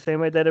well, in the same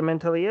way that a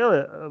mentally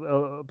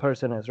ill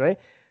person is, right?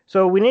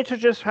 So we need to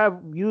just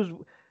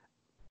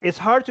it's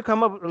hard to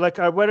come up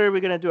what are we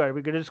going to do? Are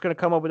we just going to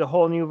come up with a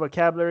whole new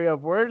vocabulary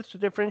of words to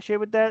differentiate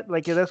with that?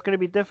 That's going to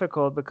be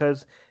difficult,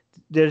 because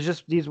there's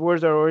just, these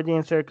words are already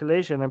in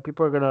circulation, and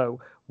people are going to,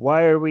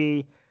 why are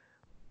we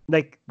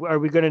are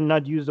we going to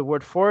not use the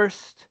word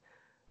forced?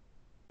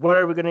 What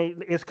are we going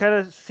to, it kind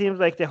of seems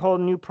like the whole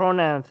new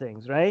pronoun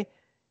things, right?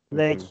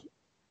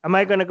 Am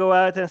I going to go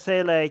out and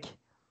say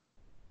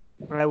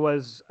I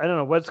don't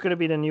know, what's going to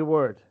be the new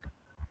word?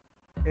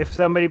 If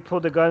somebody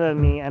pulled a gun on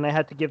me and I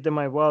had to give them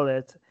my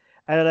wallet,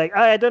 and they're like,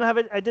 I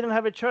didn't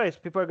have a choice.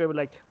 People are going to be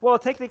like, well,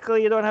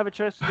 technically you don't have a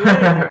choice to do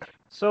anything.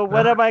 So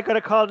what am I going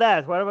to call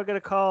that? What am I going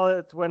to call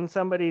it when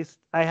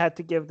I had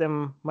to give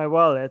them my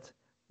wallet?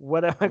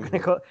 What am I going to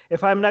call?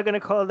 If I'm not going to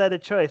call that a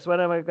choice,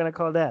 what am I going to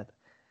call that?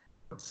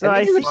 So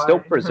I think you would still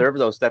preserve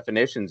those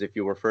definitions if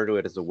you refer to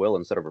it as a will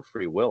instead of a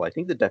free will. I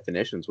think the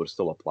definitions would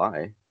still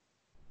apply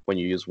when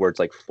you use words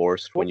like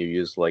forced, when you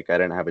use like I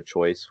didn't have a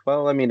choice.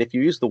 Well, I mean, if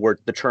you use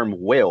the term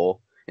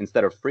will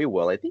instead of free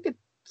will, I think it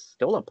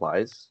still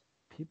applies.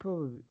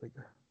 People like,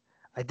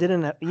 I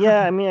didn't have,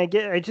 yeah, I mean,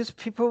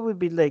 people would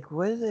be like,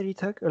 what is it he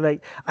talking? Or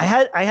like, I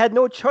had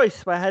no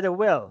choice, but I had a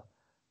will.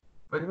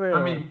 But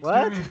I mean,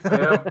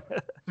 to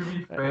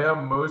be fair,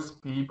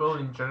 most people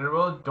in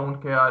general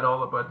don't care at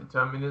all about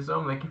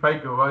determinism. Like if I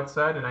go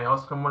outside and I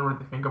ask someone what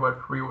they think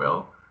about free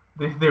will,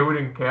 they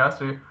wouldn't care.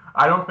 So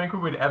I don't think we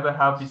would ever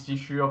have this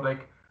issue of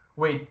like,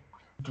 wait,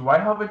 do I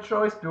have a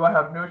choice? Do I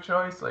have no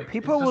choice? Like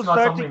people it's just will not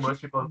start something to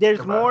most people there's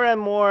think more about.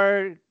 and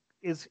more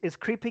is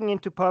creeping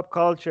into pop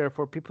culture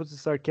for people to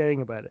start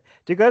caring about it.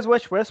 Do you guys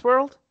watch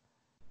Westworld?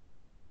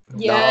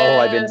 Yes. No,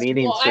 I've been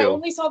meaning to. I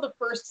only saw the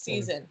first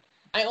season.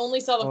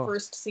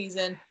 First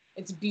season.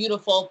 It's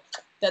beautiful.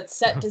 That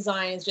set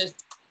design is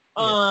just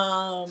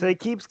so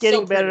it keeps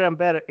getting better and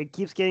better. It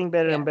keeps getting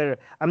better and better.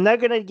 I'm not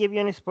gonna give you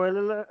any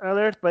spoiler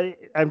alert, but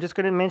I'm just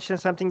gonna mention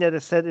something that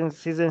is said in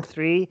season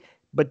 3,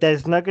 but that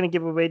is not gonna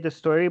give away the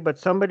story. But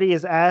somebody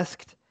is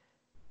asked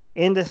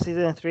in the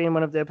season 3 in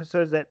one of the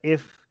episodes that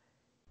if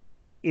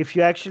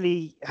you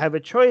actually have a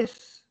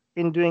choice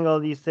in doing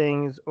all these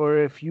things or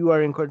if you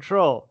are in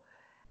control,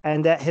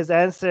 and that his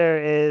answer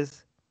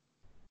is,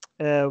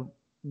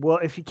 well,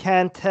 if you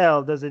can't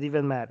tell, does it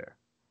even matter?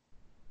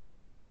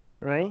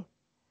 Right?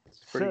 It's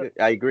pretty good.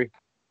 I agree.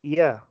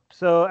 Yeah.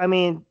 So I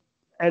mean,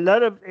 a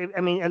lot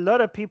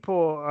of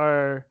people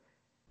are.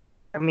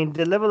 I mean,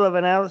 the level of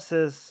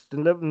analysis, the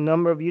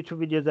number of YouTube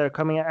videos that are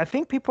coming out. I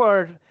think people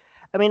are.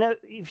 I mean,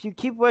 if you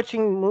keep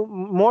watching,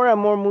 more and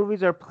more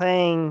movies are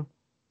playing,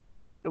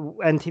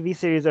 and TV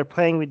series are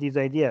playing with these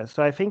ideas.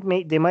 So I think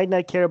they might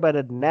not care about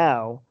it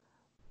now,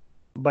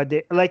 but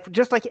they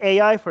just like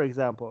AI, for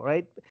example,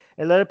 right?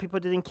 A lot of people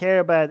didn't care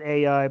about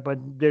AI, but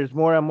there's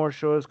more and more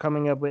shows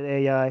coming up with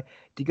AI.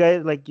 Do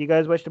you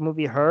guys watch the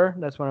movie Her?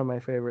 That's one of my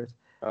favorites.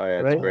 Oh yeah,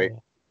 right? It's great.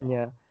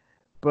 Yeah,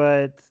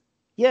 but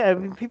yeah, I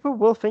mean, people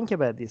will think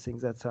about these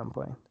things at some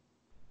point.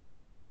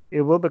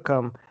 It will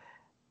become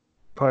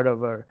part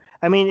of our.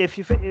 I mean,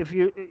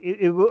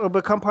 it will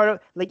become part of,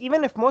 like,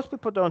 even if most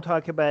people don't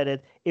talk about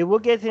it, it will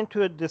get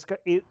into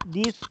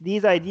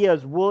these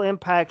ideas will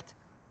impact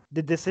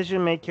the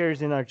decision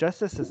makers in our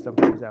justice system,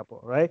 for example,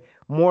 right?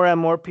 More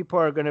and more people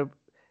are going to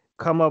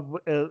come up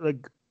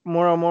like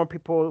more and more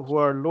people who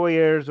are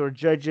lawyers or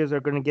judges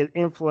are going to get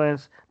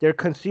influenced. They're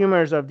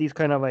consumers of these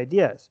kind of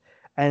ideas,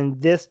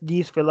 and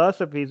these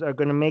philosophies are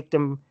going to make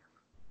them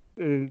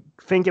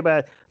think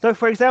about. So,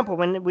 for example,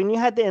 when you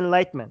had the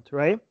Enlightenment,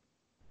 right?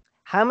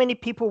 How many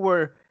people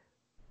were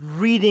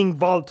reading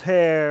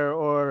Voltaire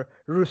or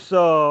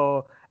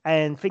Rousseau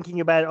and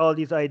thinking about all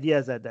these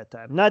ideas at that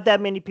time? Not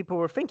that many people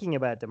were thinking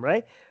about them,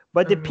 right?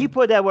 But the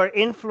people that were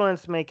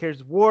influence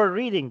makers were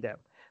reading them.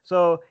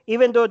 So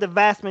even though the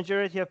vast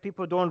majority of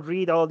people don't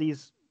read all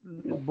these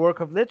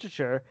work of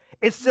literature,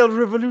 it still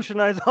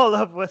revolutionized all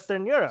of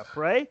Western Europe,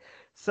 right?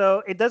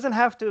 So it doesn't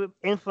have to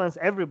influence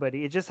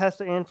everybody. It just has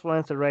to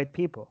influence the right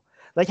people.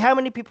 Like how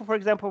many people, for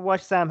example,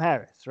 watch Sam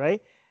Harris,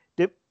 right?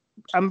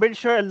 I'm pretty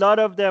sure a lot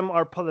of them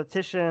are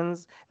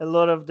politicians. A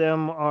lot of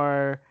them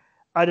are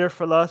other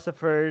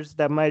philosophers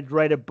that might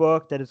write a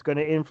book that is going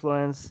to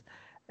influence,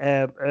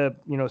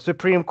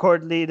 Supreme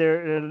Court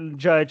leader,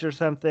 judge, or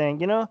something.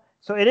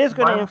 So it is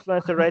going to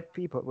influence the right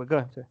people. We're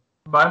going to.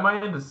 By my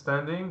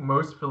understanding,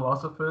 most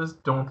philosophers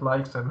don't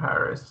like Sam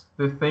Harris.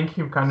 They think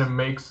he kind of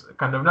makes,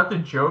 not a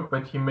joke,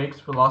 but he makes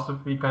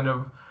philosophy kind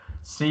of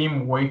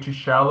seem way too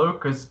shallow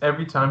because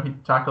every time he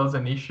tackles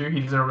an issue,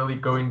 he doesn't really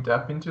go in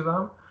depth into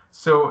them.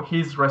 So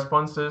his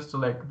responses to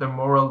like the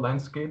moral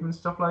landscape and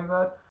stuff like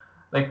that,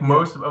 like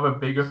most of the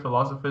bigger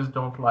philosophers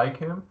don't like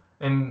him.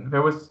 And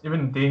there was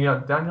even Daniel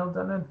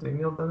Dennett,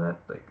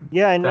 like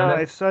I know.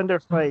 I've seen their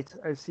fight.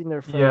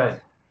 Yeah,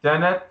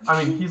 Dennett.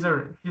 I mean, he's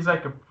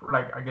like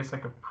I guess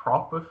like a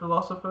proper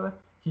philosopher.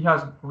 He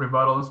has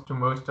rebuttals to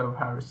most of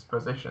Harris'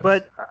 positions.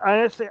 But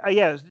honestly,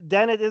 yes,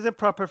 Dennett is a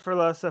proper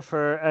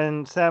philosopher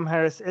and Sam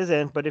Harris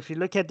isn't. But if you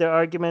look at the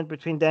argument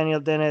between Daniel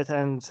Dennett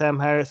and Sam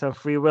Harris on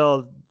free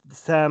will,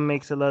 Sam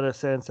makes a lot of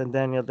sense and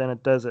Daniel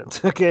Dennett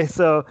doesn't. Okay,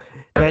 so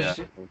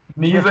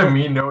neither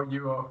me nor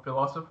you are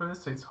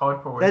philosophers, so it's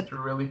hard for us to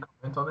really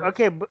comment on it.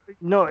 Okay, but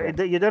no,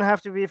 you don't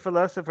have to be a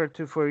philosopher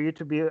for you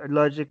to be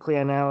logically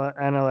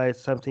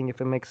analyze something if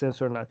it makes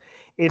sense or not.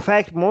 In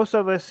fact, most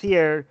of us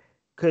here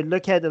could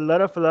look at a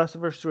lot of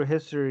philosophers through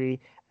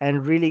history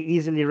and really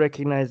easily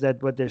recognize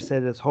that what they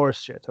said is horse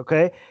shit.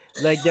 Okay,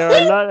 like there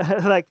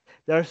are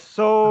there are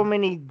so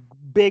many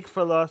big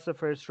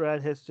philosophers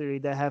throughout history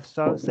that have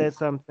said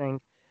something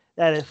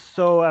That is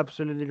so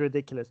absolutely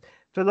ridiculous.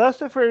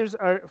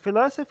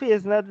 Philosophy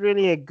is not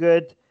really a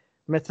good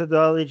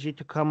methodology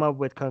to come up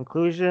with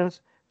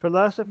conclusions.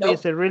 Philosophy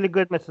is a really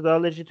good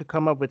methodology to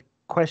come up with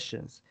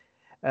questions.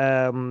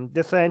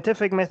 The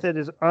scientific method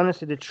is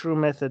honestly the true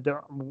method,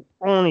 the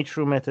only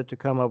true method to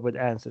come up with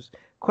answers.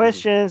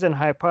 Questions and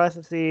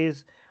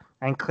hypotheses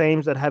and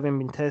claims that haven't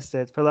been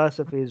tested.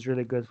 Philosophy is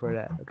really good for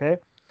that. Okay.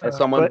 As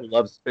someone who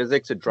loves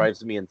physics, it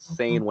drives me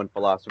insane when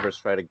philosophers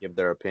try to give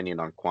their opinion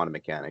on quantum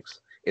mechanics.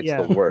 It's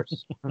the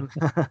worst.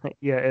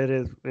 Yeah, it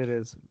is. It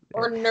is.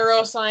 Or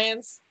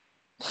neuroscience.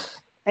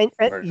 And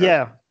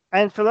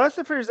and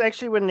philosophers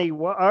actually, when they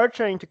are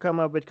trying to come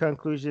up with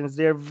conclusions,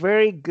 they're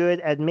very good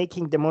at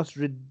making the most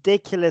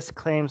ridiculous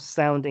claims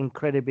sound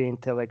incredibly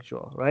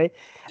intellectual, right?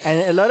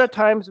 And a lot of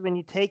times when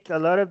you take a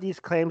lot of these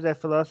claims that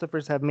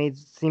philosophers have made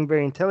seem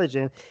very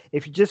intelligent,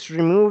 if you just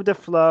remove the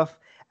fluff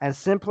and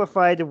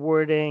simplify the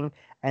wording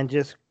and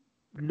just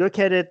look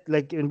at it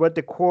like in what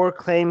the core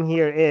claim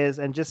here is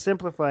and just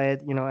simplify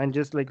it, and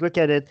just like look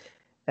at it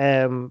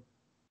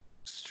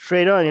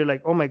straight on, you're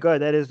like, oh my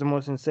god, that is the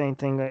most insane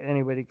thing that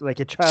anybody,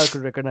 like a child,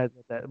 could recognize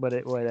that, but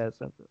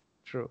that's not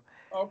true,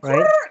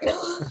 right?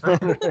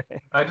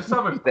 I just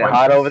have a question. They're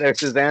hot over there,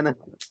 Susanna.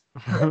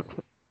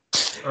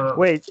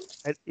 Wait,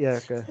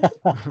 okay.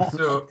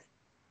 So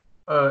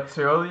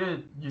earlier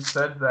you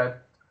said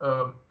that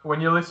when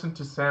you listen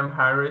to Sam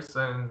Harris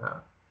and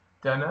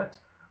Dennett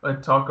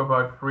talk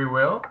about free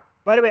will.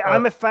 By the way,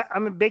 I'm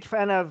a big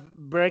fan of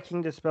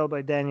Breaking the Spell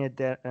by Daniel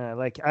Dennett.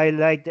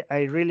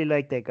 I really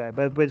like that guy.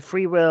 But with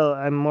free will,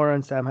 I'm more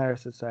on Sam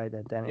Harris's side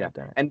than Daniel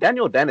Dennett. And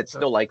Daniel Dennett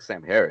still likes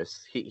Sam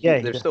Harris.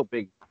 They're still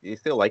big. They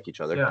still like each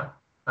other. Yeah.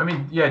 I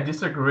mean,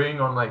 disagreeing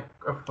on like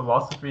a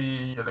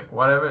philosophy, like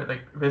whatever,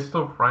 like they're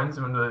still friends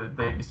even though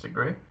they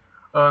disagree.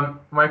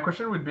 My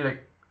question would be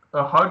like,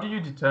 how do you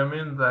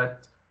determine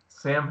that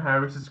Sam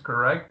Harris is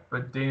correct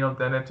but Daniel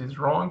Dennett is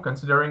wrong,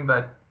 considering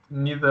that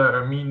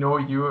neither me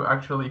nor you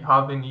actually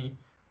have any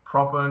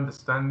proper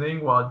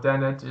understanding, while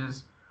Dennett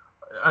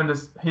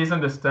his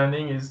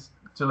understanding is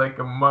to like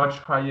a much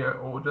higher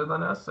order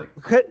than us? Like,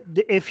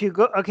 if you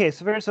go, okay,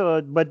 so first of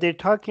all, what they're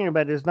talking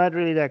about is not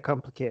really that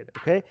complicated.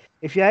 Okay,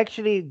 if you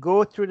actually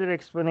go through their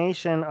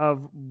explanation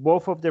of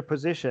both of their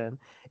position,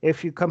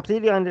 if you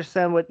completely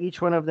understand what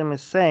each one of them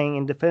is saying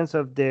in defense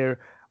of their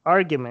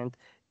argument,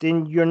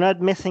 then you're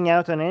not missing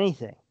out on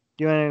anything.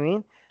 Do you know what I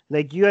mean?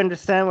 Like, you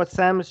understand what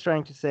Sam is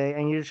trying to say,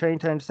 and you're trying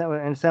to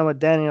understand what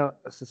Daniel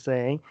is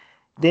saying.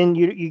 Then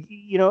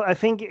I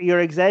think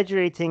you're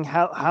exaggerating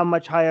how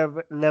much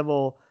higher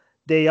level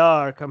they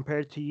are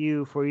compared to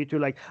you, for you to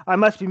like, I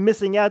must be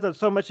missing out on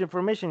so much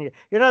information here.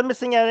 You're not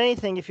missing out on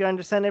anything if you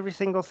understand every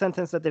single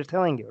sentence that they're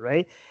telling you,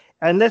 right?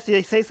 Unless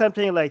they say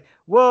something like,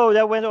 whoa,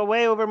 that went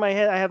way over my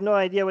head, I have no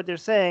idea what they're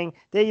saying,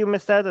 then you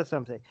missed out on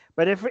something.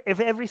 But if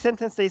every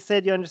sentence they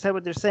said you understand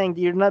what they're saying,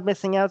 you're not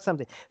missing out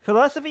something.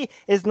 Philosophy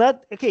is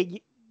not,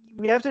 okay,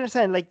 we have to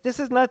understand, like, this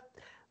is not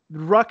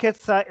rocket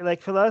science.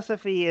 Like,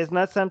 philosophy is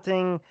not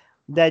something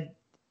that,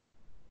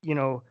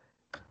 you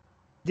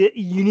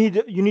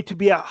need to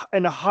be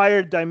in a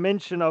higher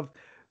dimension of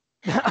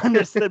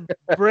understand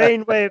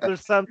brain waves or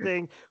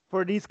something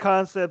for these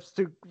concepts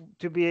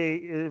to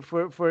be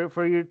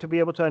for you to be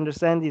able to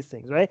understand these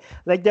things, right?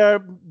 Like, they're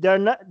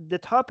not the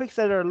topics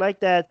that are like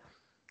that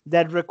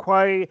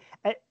require,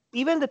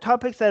 even the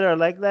topics that are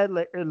like that,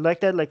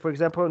 like for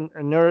example,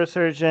 a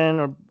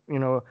neurosurgeon,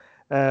 or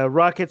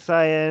rocket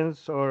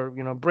science, or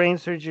brain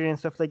surgery and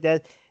stuff like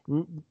that.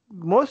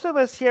 Most of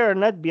us here are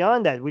not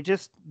beyond that. We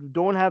just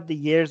don't have the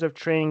years of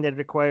training that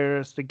require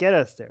us to get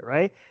us there,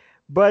 right?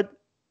 But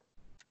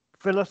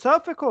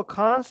philosophical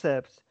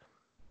concepts,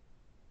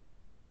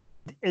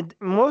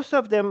 most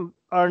of them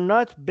are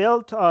not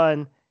built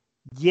on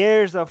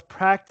years of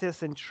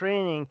practice and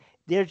training.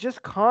 They're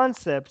just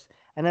concepts,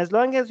 and as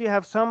long as you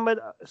have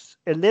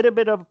a little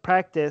bit of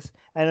practice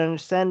and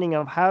understanding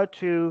of how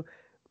to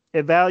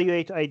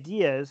evaluate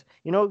ideas,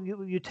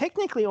 you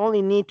technically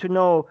only need to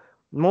know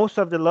most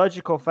of the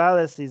logical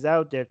fallacies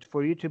out there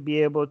for you to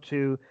be able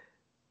to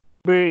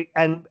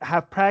and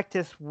have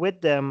practice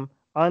with them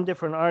on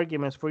different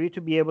arguments for you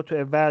to be able to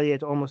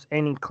evaluate almost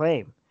any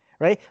claim,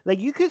 right? Like,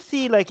 you could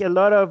see like a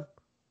lot of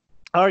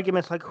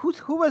arguments, like who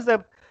was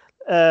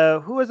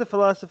the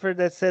philosopher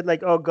that said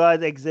like, oh,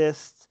 God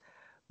exists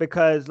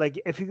because, like,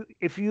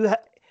 if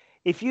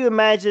you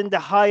imagine the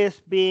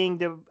highest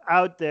being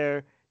out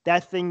there,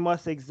 that thing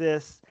must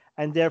exist,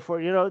 and therefore,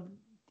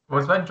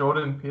 was that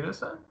Jordan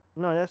Peterson?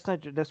 No, that's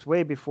not. That's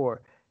way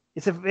before.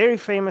 It's a very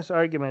famous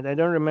argument. I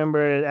don't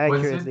remember it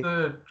accurately. Was it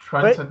the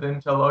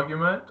transcendental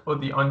argument or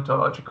the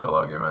ontological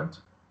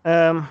argument?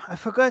 I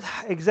forgot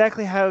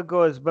exactly how it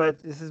goes,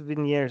 but this has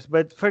been years.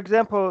 But for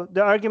example,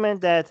 the argument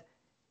that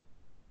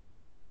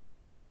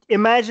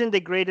imagine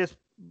the greatest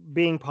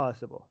being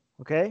possible,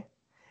 okay?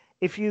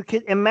 If you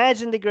could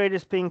imagine the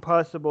greatest being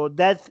possible,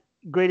 that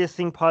greatest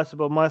thing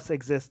possible must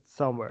exist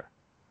somewhere,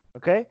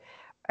 okay?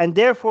 And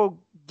therefore,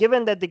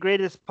 given that the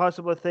greatest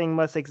possible thing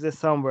must exist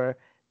somewhere,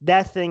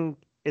 that thing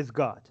is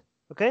God,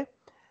 okay?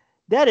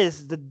 That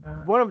is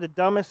one of the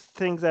dumbest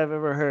things I've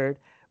ever heard.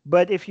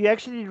 But if you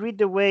actually read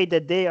the way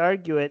that they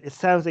argue it, it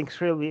sounds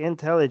incredibly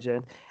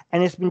intelligent,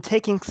 and it's been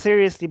taken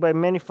seriously by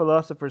many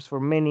philosophers for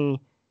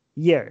many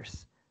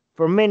years.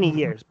 For many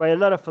years, by a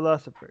lot of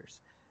philosophers.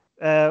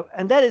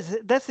 And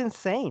that's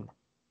insane.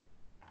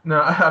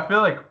 No, I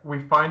feel like we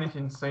find it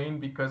insane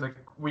because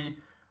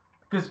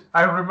because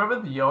I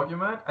remember the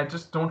argument, I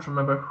just don't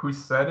remember who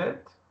said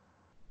it.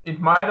 It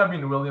might have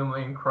been William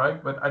Lane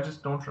Craig, but I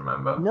just don't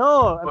remember.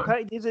 No,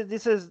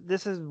 this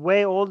is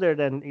way older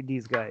than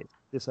these guys.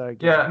 This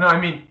argument. Yeah, no, I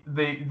mean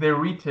they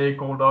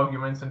retake old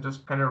arguments and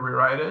just kind of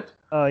rewrite it.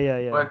 Oh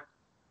yeah. But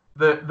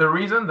the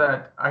reason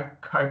that I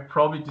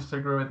probably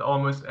disagree with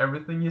almost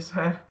everything you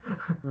said,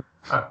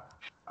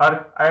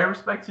 I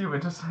respect you,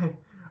 but just like,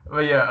 but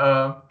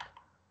yeah,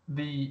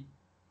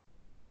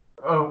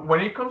 when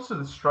it comes to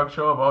the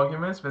structure of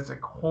arguments, there's a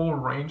whole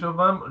range of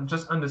them.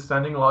 Just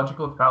understanding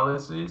logical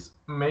fallacies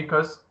make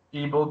us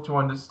able to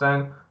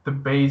understand the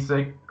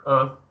basic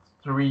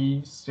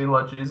 3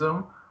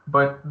 syllogism,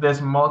 but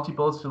there's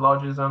multiple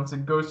syllogisms.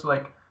 It goes to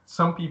like,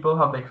 some people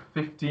have like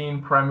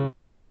 15 primary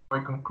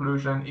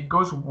conclusion. It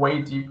goes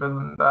way deeper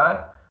than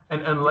that.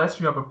 And unless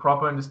you have a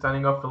proper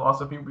understanding of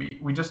philosophy,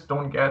 we just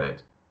don't get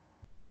it.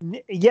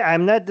 Yeah,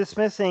 I'm not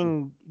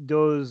dismissing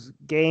those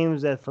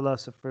games that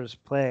philosophers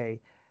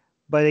play.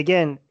 But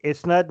again,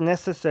 it's not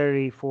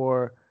necessary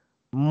for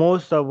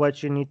most of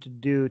what you need to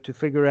do to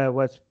figure out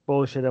what's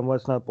bullshit and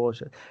what's not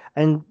bullshit.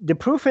 And the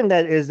proof in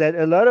that is that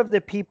a lot of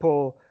the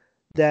people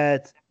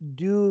that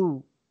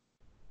do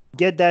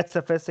get that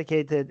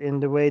sophisticated in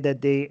the way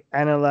that they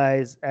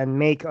analyze and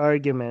make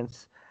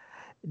arguments,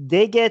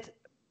 they get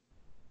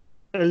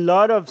a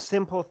lot of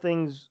simple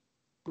things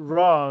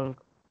wrong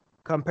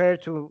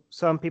compared to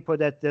some people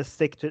that just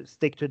stick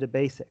to the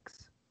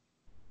basics.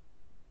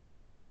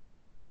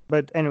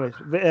 But anyways,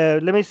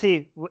 let me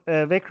see.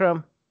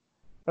 Vikram.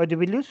 Oh, did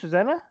we lose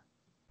Susanna?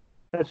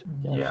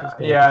 Yeah,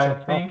 I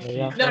think she...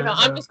 No,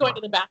 I'm just going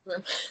to the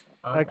bathroom.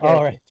 Okay.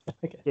 All right.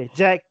 Okay.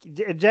 Jack,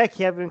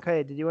 you haven't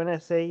quiet. Did you want to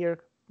say your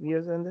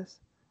views on this?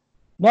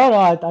 No,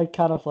 I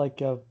kind of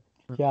like, I'm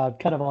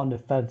kind of on the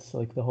fence.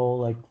 Like the whole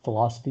like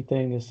philosophy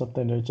thing is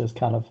something that just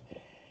kind of.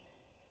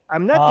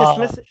 I'm not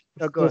dismissing.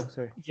 Oh, go on.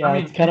 Sorry. Yeah, I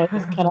mean, it's kind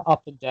of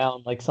up and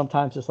down. Like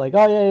sometimes it's like,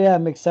 oh yeah, it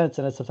makes sense,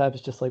 and sometimes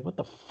it's just like, what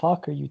the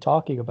fuck are you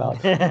talking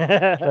about? But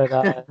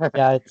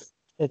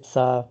it's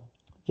kind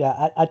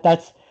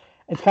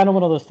of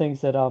one of those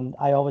things that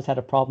I always had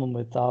a problem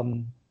with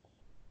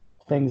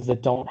things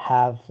that don't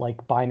have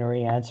like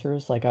binary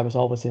answers. Like I was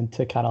always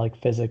into kind of like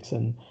physics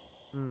and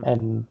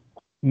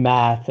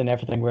math and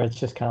everything, where it's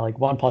just kind of like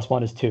 1 +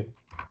 1 is 2,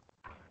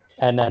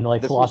 and then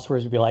like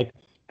philosophers would be like,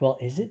 well,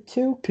 is it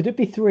 2? Could it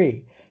be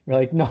 3? You're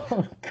like, no,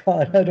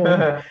 God,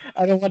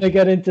 I don't want to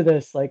get into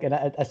this. Like, and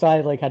so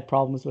I like had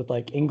problems with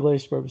like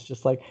English, where it was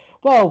just like,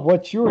 well,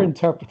 what's your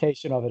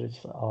interpretation of it? It's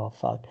just like, oh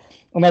fuck.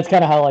 And that's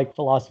kind of how like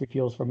philosophy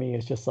feels for me.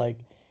 It's just like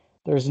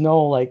there's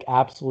no like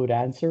absolute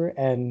answer.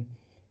 And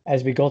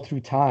as we go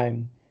through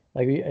time,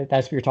 like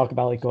that's what you're talking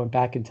about, like going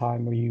back in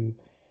time, where you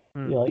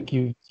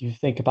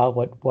think about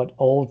what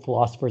old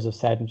philosophers have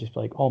said and just be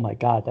like, oh my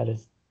God, that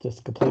is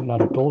just complete and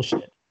utter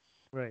bullshit.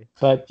 Right.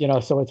 But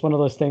so it's one of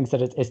those things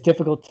that it's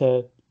difficult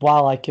to.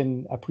 While I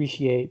can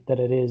appreciate that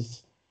it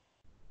is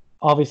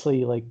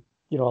obviously like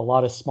a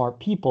lot of smart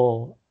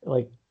people,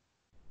 like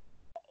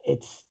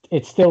it's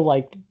still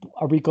like,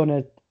 are we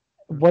gonna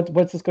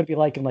what's this gonna be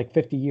like in like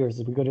 50 years?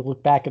 Are we going to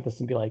look back at this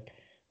and be like,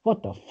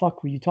 what the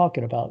fuck were you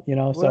talking about?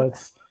 So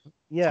it's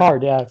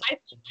hard. Yeah, I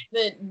think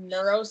that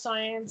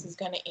neuroscience is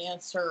going to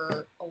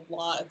answer a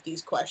lot of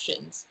these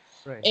questions,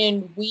 right.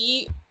 And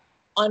we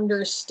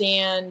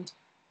understand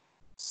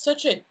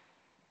such a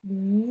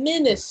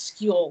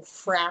minuscule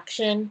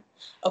fraction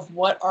of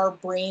what our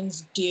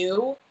brains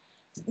do.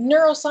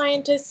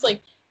 Neuroscientists,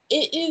 like,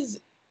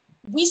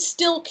 we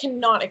still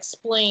cannot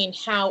explain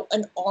how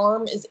an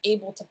arm is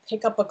able to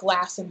pick up a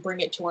glass and bring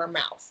it to our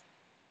mouth.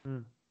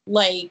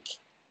 Like,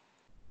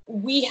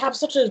 we have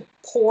such a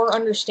poor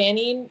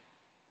understanding.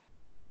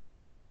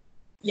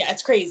 Yeah,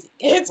 it's crazy.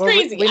 It's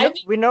crazy.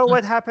 We know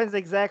what happens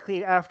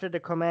exactly after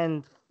the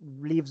command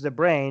leaves the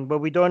brain, but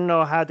we don't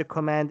know how the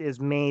command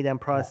is made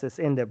and processed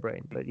in the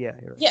brain. But yeah,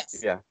 you're right.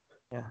 Yes. Yeah.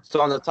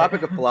 So on the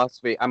topic of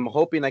philosophy, I'm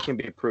hoping I can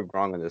be proved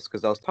wrong on this,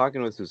 because I was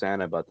talking with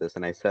Susanna about this,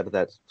 and I said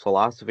that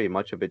philosophy,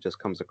 much of it just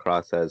comes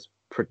across as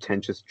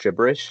pretentious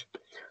gibberish.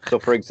 So,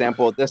 for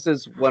example, this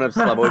is one of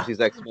Slavoj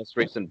Zizek's most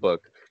recent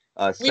book,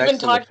 Sex and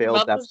the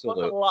Failed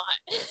Absolute.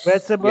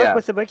 What's the book?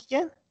 What's the book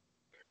again?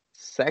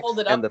 Sex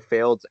and the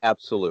Failed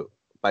Absolute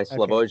by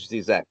Slavoj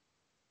Zizek.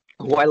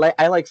 Who I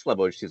like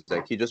Slavoj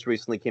Zizek. He just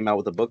recently came out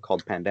with a book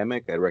called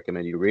Pandemic. I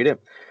recommend you read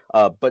it.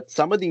 But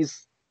some of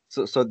these,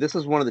 so this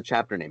is one of the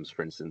chapter names,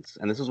 for instance,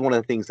 and this is one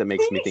of the things that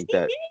makes me think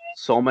that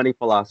so many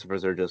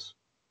philosophers are just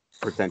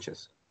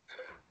pretentious.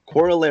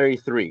 Corollary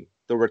 3,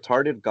 the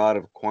retarded god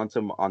of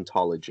quantum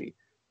ontology.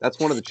 That's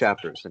one of the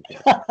chapters in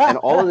here. And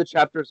all of the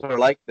chapters are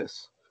like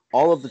this.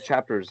 All of the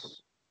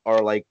chapters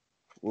are like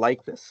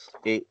this.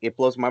 It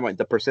blows my mind.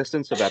 The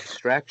persistence of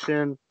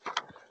abstraction,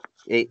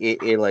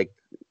 like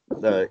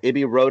the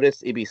ibi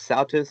rotus, ibi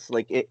sautus,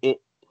 like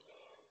it.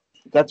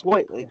 That's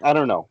why, like, I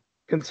don't know.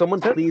 Can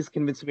someone please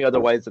convince me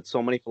otherwise that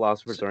so many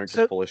philosophers aren't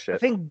just full of shit? I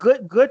think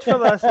good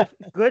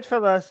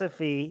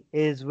philosophy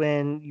is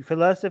when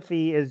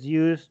philosophy is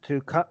used to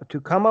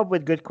come up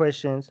with good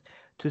questions,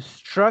 to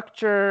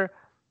structure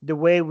the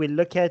way we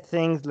look at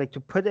things, like to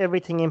put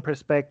everything in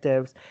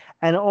perspectives,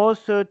 and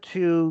also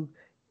to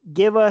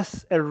give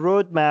us a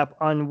roadmap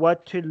on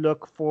what to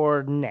look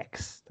for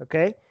next.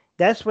 Okay,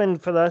 that's when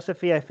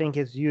philosophy, I think,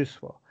 is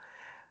useful.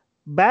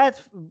 Bad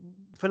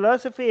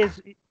philosophy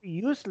is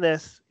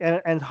useless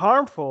and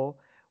harmful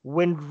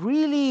when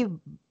really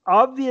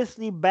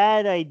obviously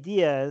bad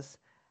ideas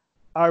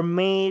are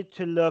made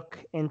to look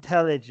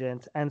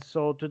intelligent and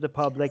sold to the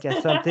public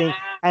as something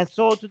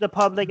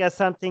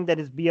that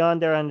is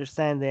beyond their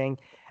understanding,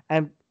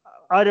 and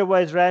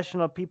otherwise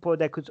rational people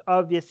that could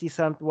obviously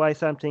why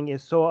something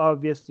is so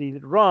obviously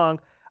wrong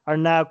are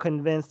now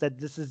convinced that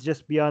this is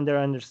just beyond their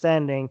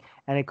understanding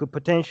and it could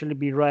potentially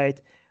be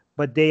right,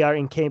 but they are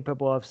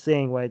incapable of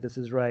saying why this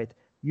is right,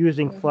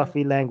 using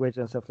fluffy language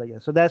and stuff like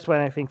that. So that's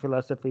why I think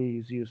philosophy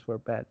is used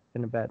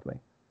in a bad way.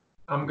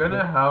 I'm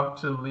gonna have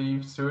to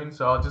leave soon,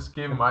 so I'll just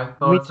give my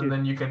thoughts, and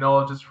then you can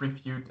all just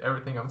refute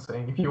everything I'm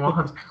saying if you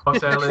want.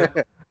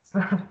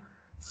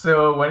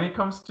 So when it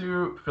comes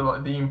to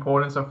the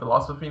importance of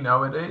philosophy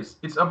nowadays,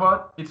 it's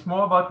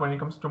more about when it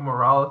comes to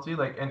morality,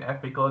 like, and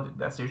ethical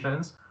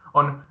decisions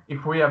on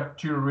if we have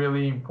two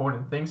really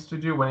important things to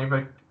do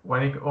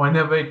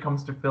whenever it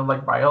comes to field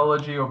like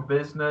biology or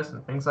business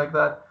and things like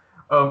that.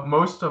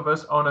 Most of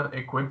us aren't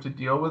equipped to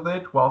deal with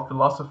it, while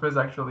philosophers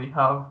actually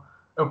have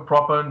a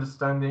proper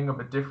understanding of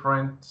the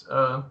different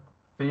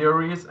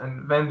theories,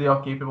 and then they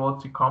are capable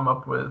to come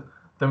up with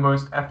the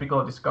most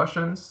ethical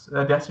decisions,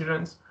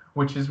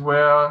 which is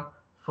where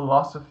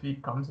philosophy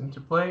comes into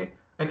play.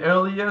 And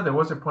earlier there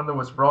was a point that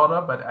was brought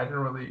up, but I didn't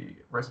really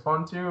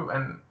respond to,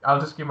 and I'll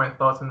just give my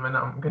thoughts, and then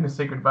I'm going to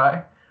say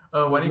goodbye.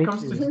 When it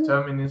comes to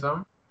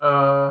determinism,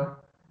 I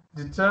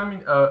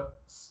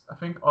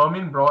think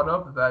Armin brought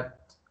up that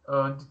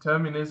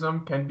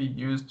determinism can be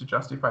used to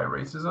justify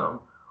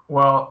racism.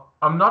 Well,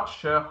 I'm not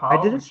sure how.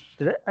 I didn't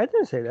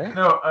say that.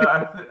 No,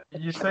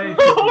 you say it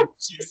could be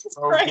used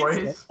both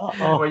ways.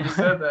 Well, you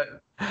said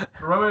that.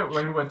 Remember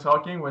when we were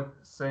talking,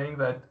 saying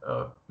that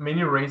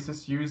many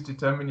racists use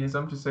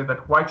determinism to say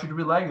that why should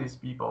we like these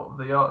people?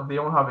 They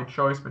don't have a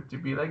choice but to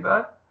be like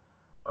that.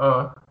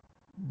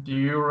 Do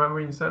you remember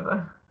when you said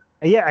that?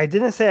 Yeah, I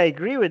didn't say I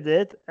agree with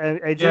it.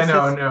 I just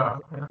no.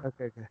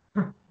 Okay.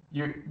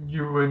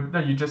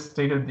 You just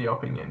stated the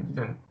opinion. You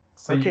didn't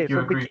say you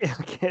agree.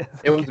 Okay.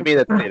 It was me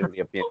that stated the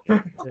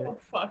opinion. Oh,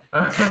 fuck.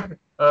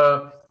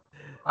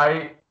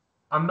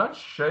 I'm not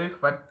sure if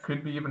that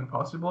could be even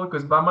possible,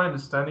 because by my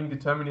understanding,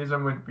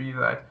 determinism would be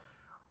that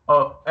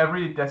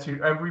every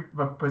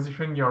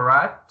position you're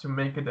at to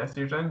make a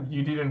decision,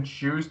 you didn't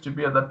choose to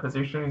be at that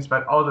position. It's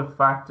that all the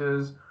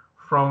factors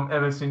from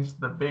ever since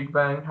the Big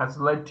Bang has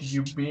led to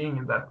you being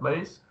in that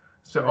place.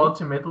 So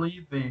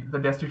ultimately, the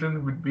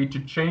decision would be to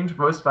change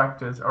those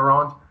factors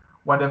around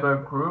whatever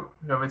group,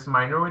 if it's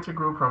minority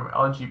group, from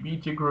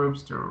LGBT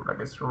groups to, I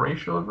guess,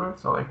 racial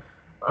groups, or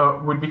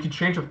would be to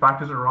change the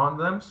factors around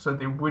them so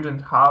they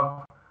wouldn't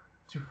have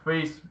to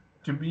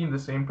be in the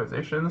same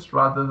positions,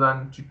 rather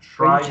than to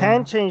try. But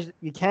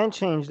you can't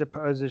change the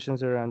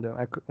positions around them,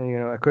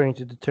 according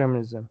to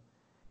determinism.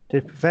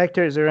 The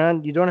factors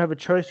around, you don't have a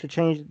choice to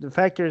change. The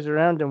factors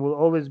around them will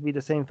always be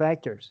the same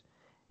factors.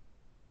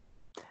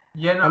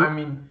 Yeah, no, I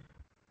mean,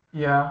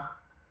 yeah.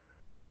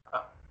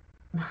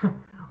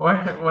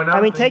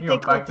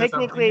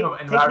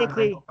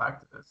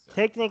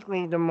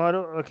 Technically, the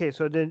model. Okay,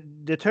 so the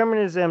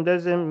determinism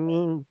doesn't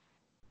mean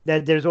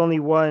that there's only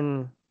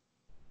one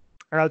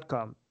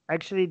outcome.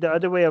 Actually, the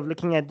other way of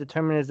looking at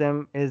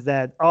determinism is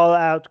that all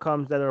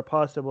outcomes that are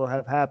possible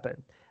have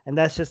happened, and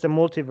that's just a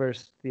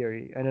multiverse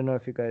theory. I don't know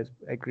if you guys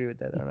agree with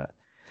that or not.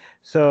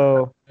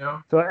 So,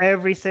 so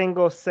every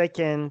single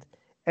second,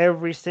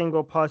 every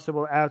single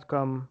possible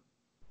outcome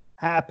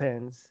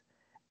happens,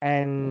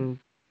 and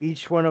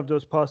each one of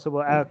those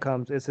possible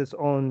outcomes is its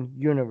own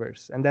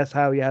universe, and that's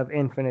how you have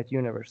infinite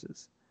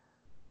universes.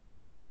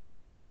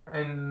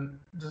 And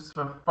just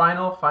a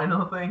final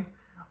thing,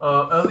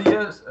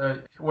 earlier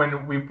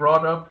when we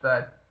brought up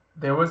that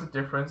there was a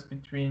difference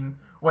between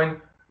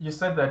when you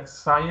said that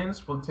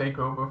science will take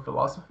over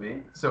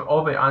philosophy, so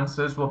all the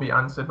answers will be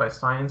answered by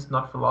science,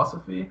 not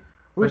philosophy.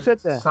 Who said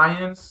that?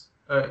 Science,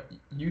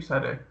 you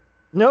said it.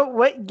 No,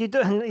 wait, you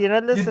don't. You're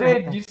not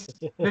listening.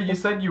 You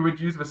said you would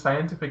use the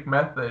scientific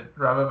method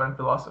rather than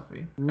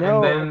philosophy.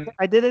 No, and then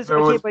I didn't.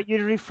 Okay, but you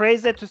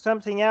rephrased it to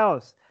something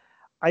else.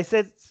 I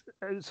said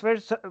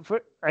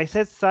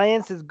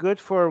science is good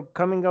for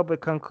coming up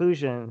with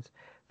conclusions.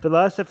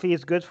 Philosophy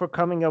is good for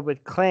coming up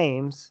with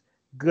claims,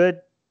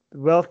 good,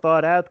 well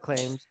thought out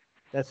claims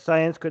that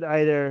science could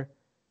either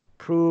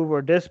prove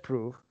or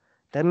disprove.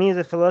 That means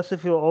that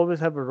philosophy will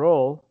always have a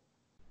role.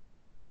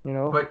 Coming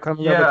up with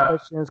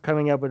questions,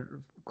 coming up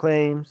with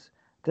claims,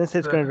 Then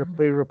it's going to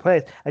be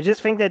replaced. I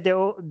just think that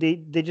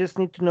they just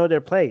need to know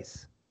their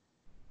place.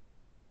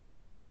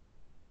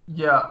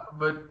 Yeah,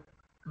 but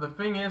the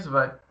thing is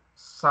that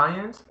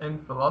science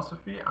and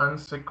philosophy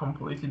answer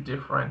completely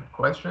different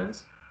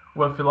questions.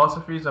 Well,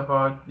 philosophy is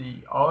about the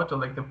art or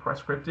like the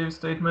prescriptive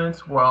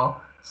statements,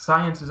 while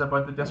science is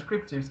about the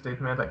descriptive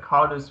statement, like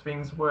how does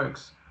things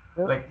works.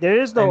 Like there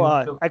is no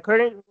art.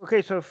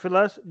 So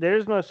philosophy, there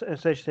is no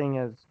such thing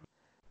as.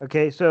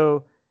 Okay,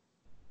 so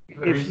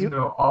there is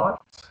no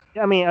art.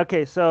 I mean,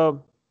 okay,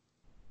 so.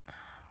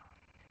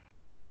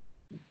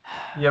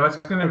 Yeah, that's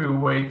gonna be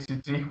way too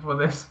deep for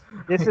this.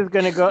 This is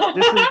gonna go.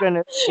 This is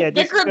gonna. Yeah,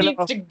 this Vicar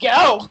needs to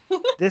go.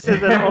 This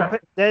is an open.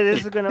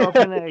 This is gonna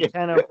open a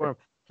can of worms.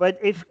 But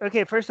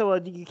first of all,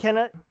 you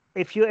cannot.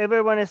 If you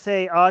ever want to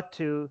say ought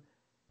to,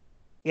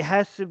 it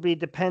has to be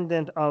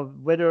dependent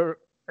of whether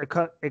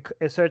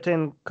a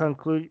certain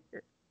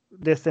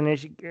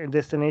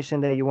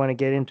destination that you want to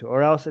get into,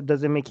 or else it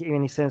doesn't make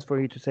any sense for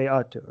you to say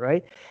ought to,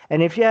 right?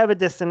 And if you have a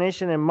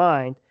destination in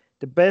mind,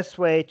 the best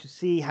way to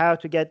see how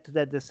to get to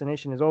that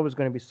destination is always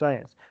going to be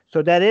science.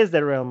 So that is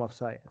the realm of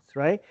science,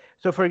 right?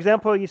 So for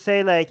example, you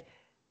say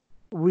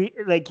we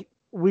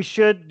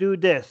should do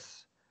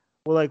this.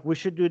 Well, we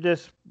should do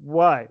this.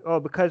 Why? Oh,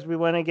 because we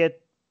want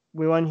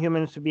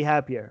humans to be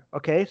happier.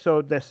 Okay,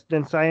 so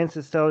then science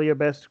is still your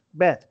best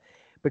bet,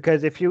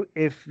 because if you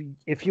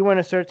want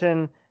a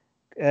certain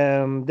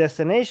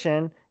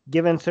destination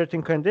given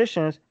certain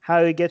conditions, how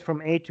you get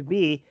from A to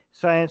B,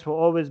 science will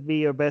always be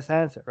your best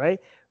answer, right?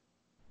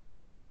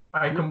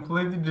 I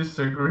completely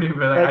disagree,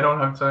 but I don't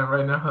have time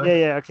right now.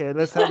 Yeah. Okay,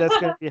 that's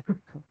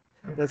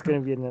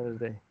gonna be another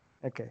day.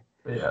 Okay.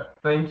 Yeah.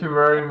 Thank you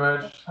very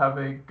much. Have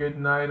a good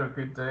night or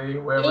good day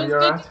wherever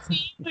you're at. It was good to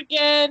see you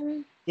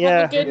again.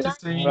 Yeah. Good to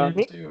see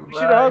you too. We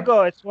should all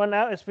go. It's 1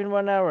 hour. It's been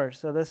 1 hour,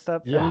 so let's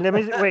stop. Yeah. Let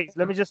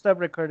me just stop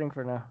recording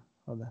for now.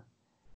 Hold on.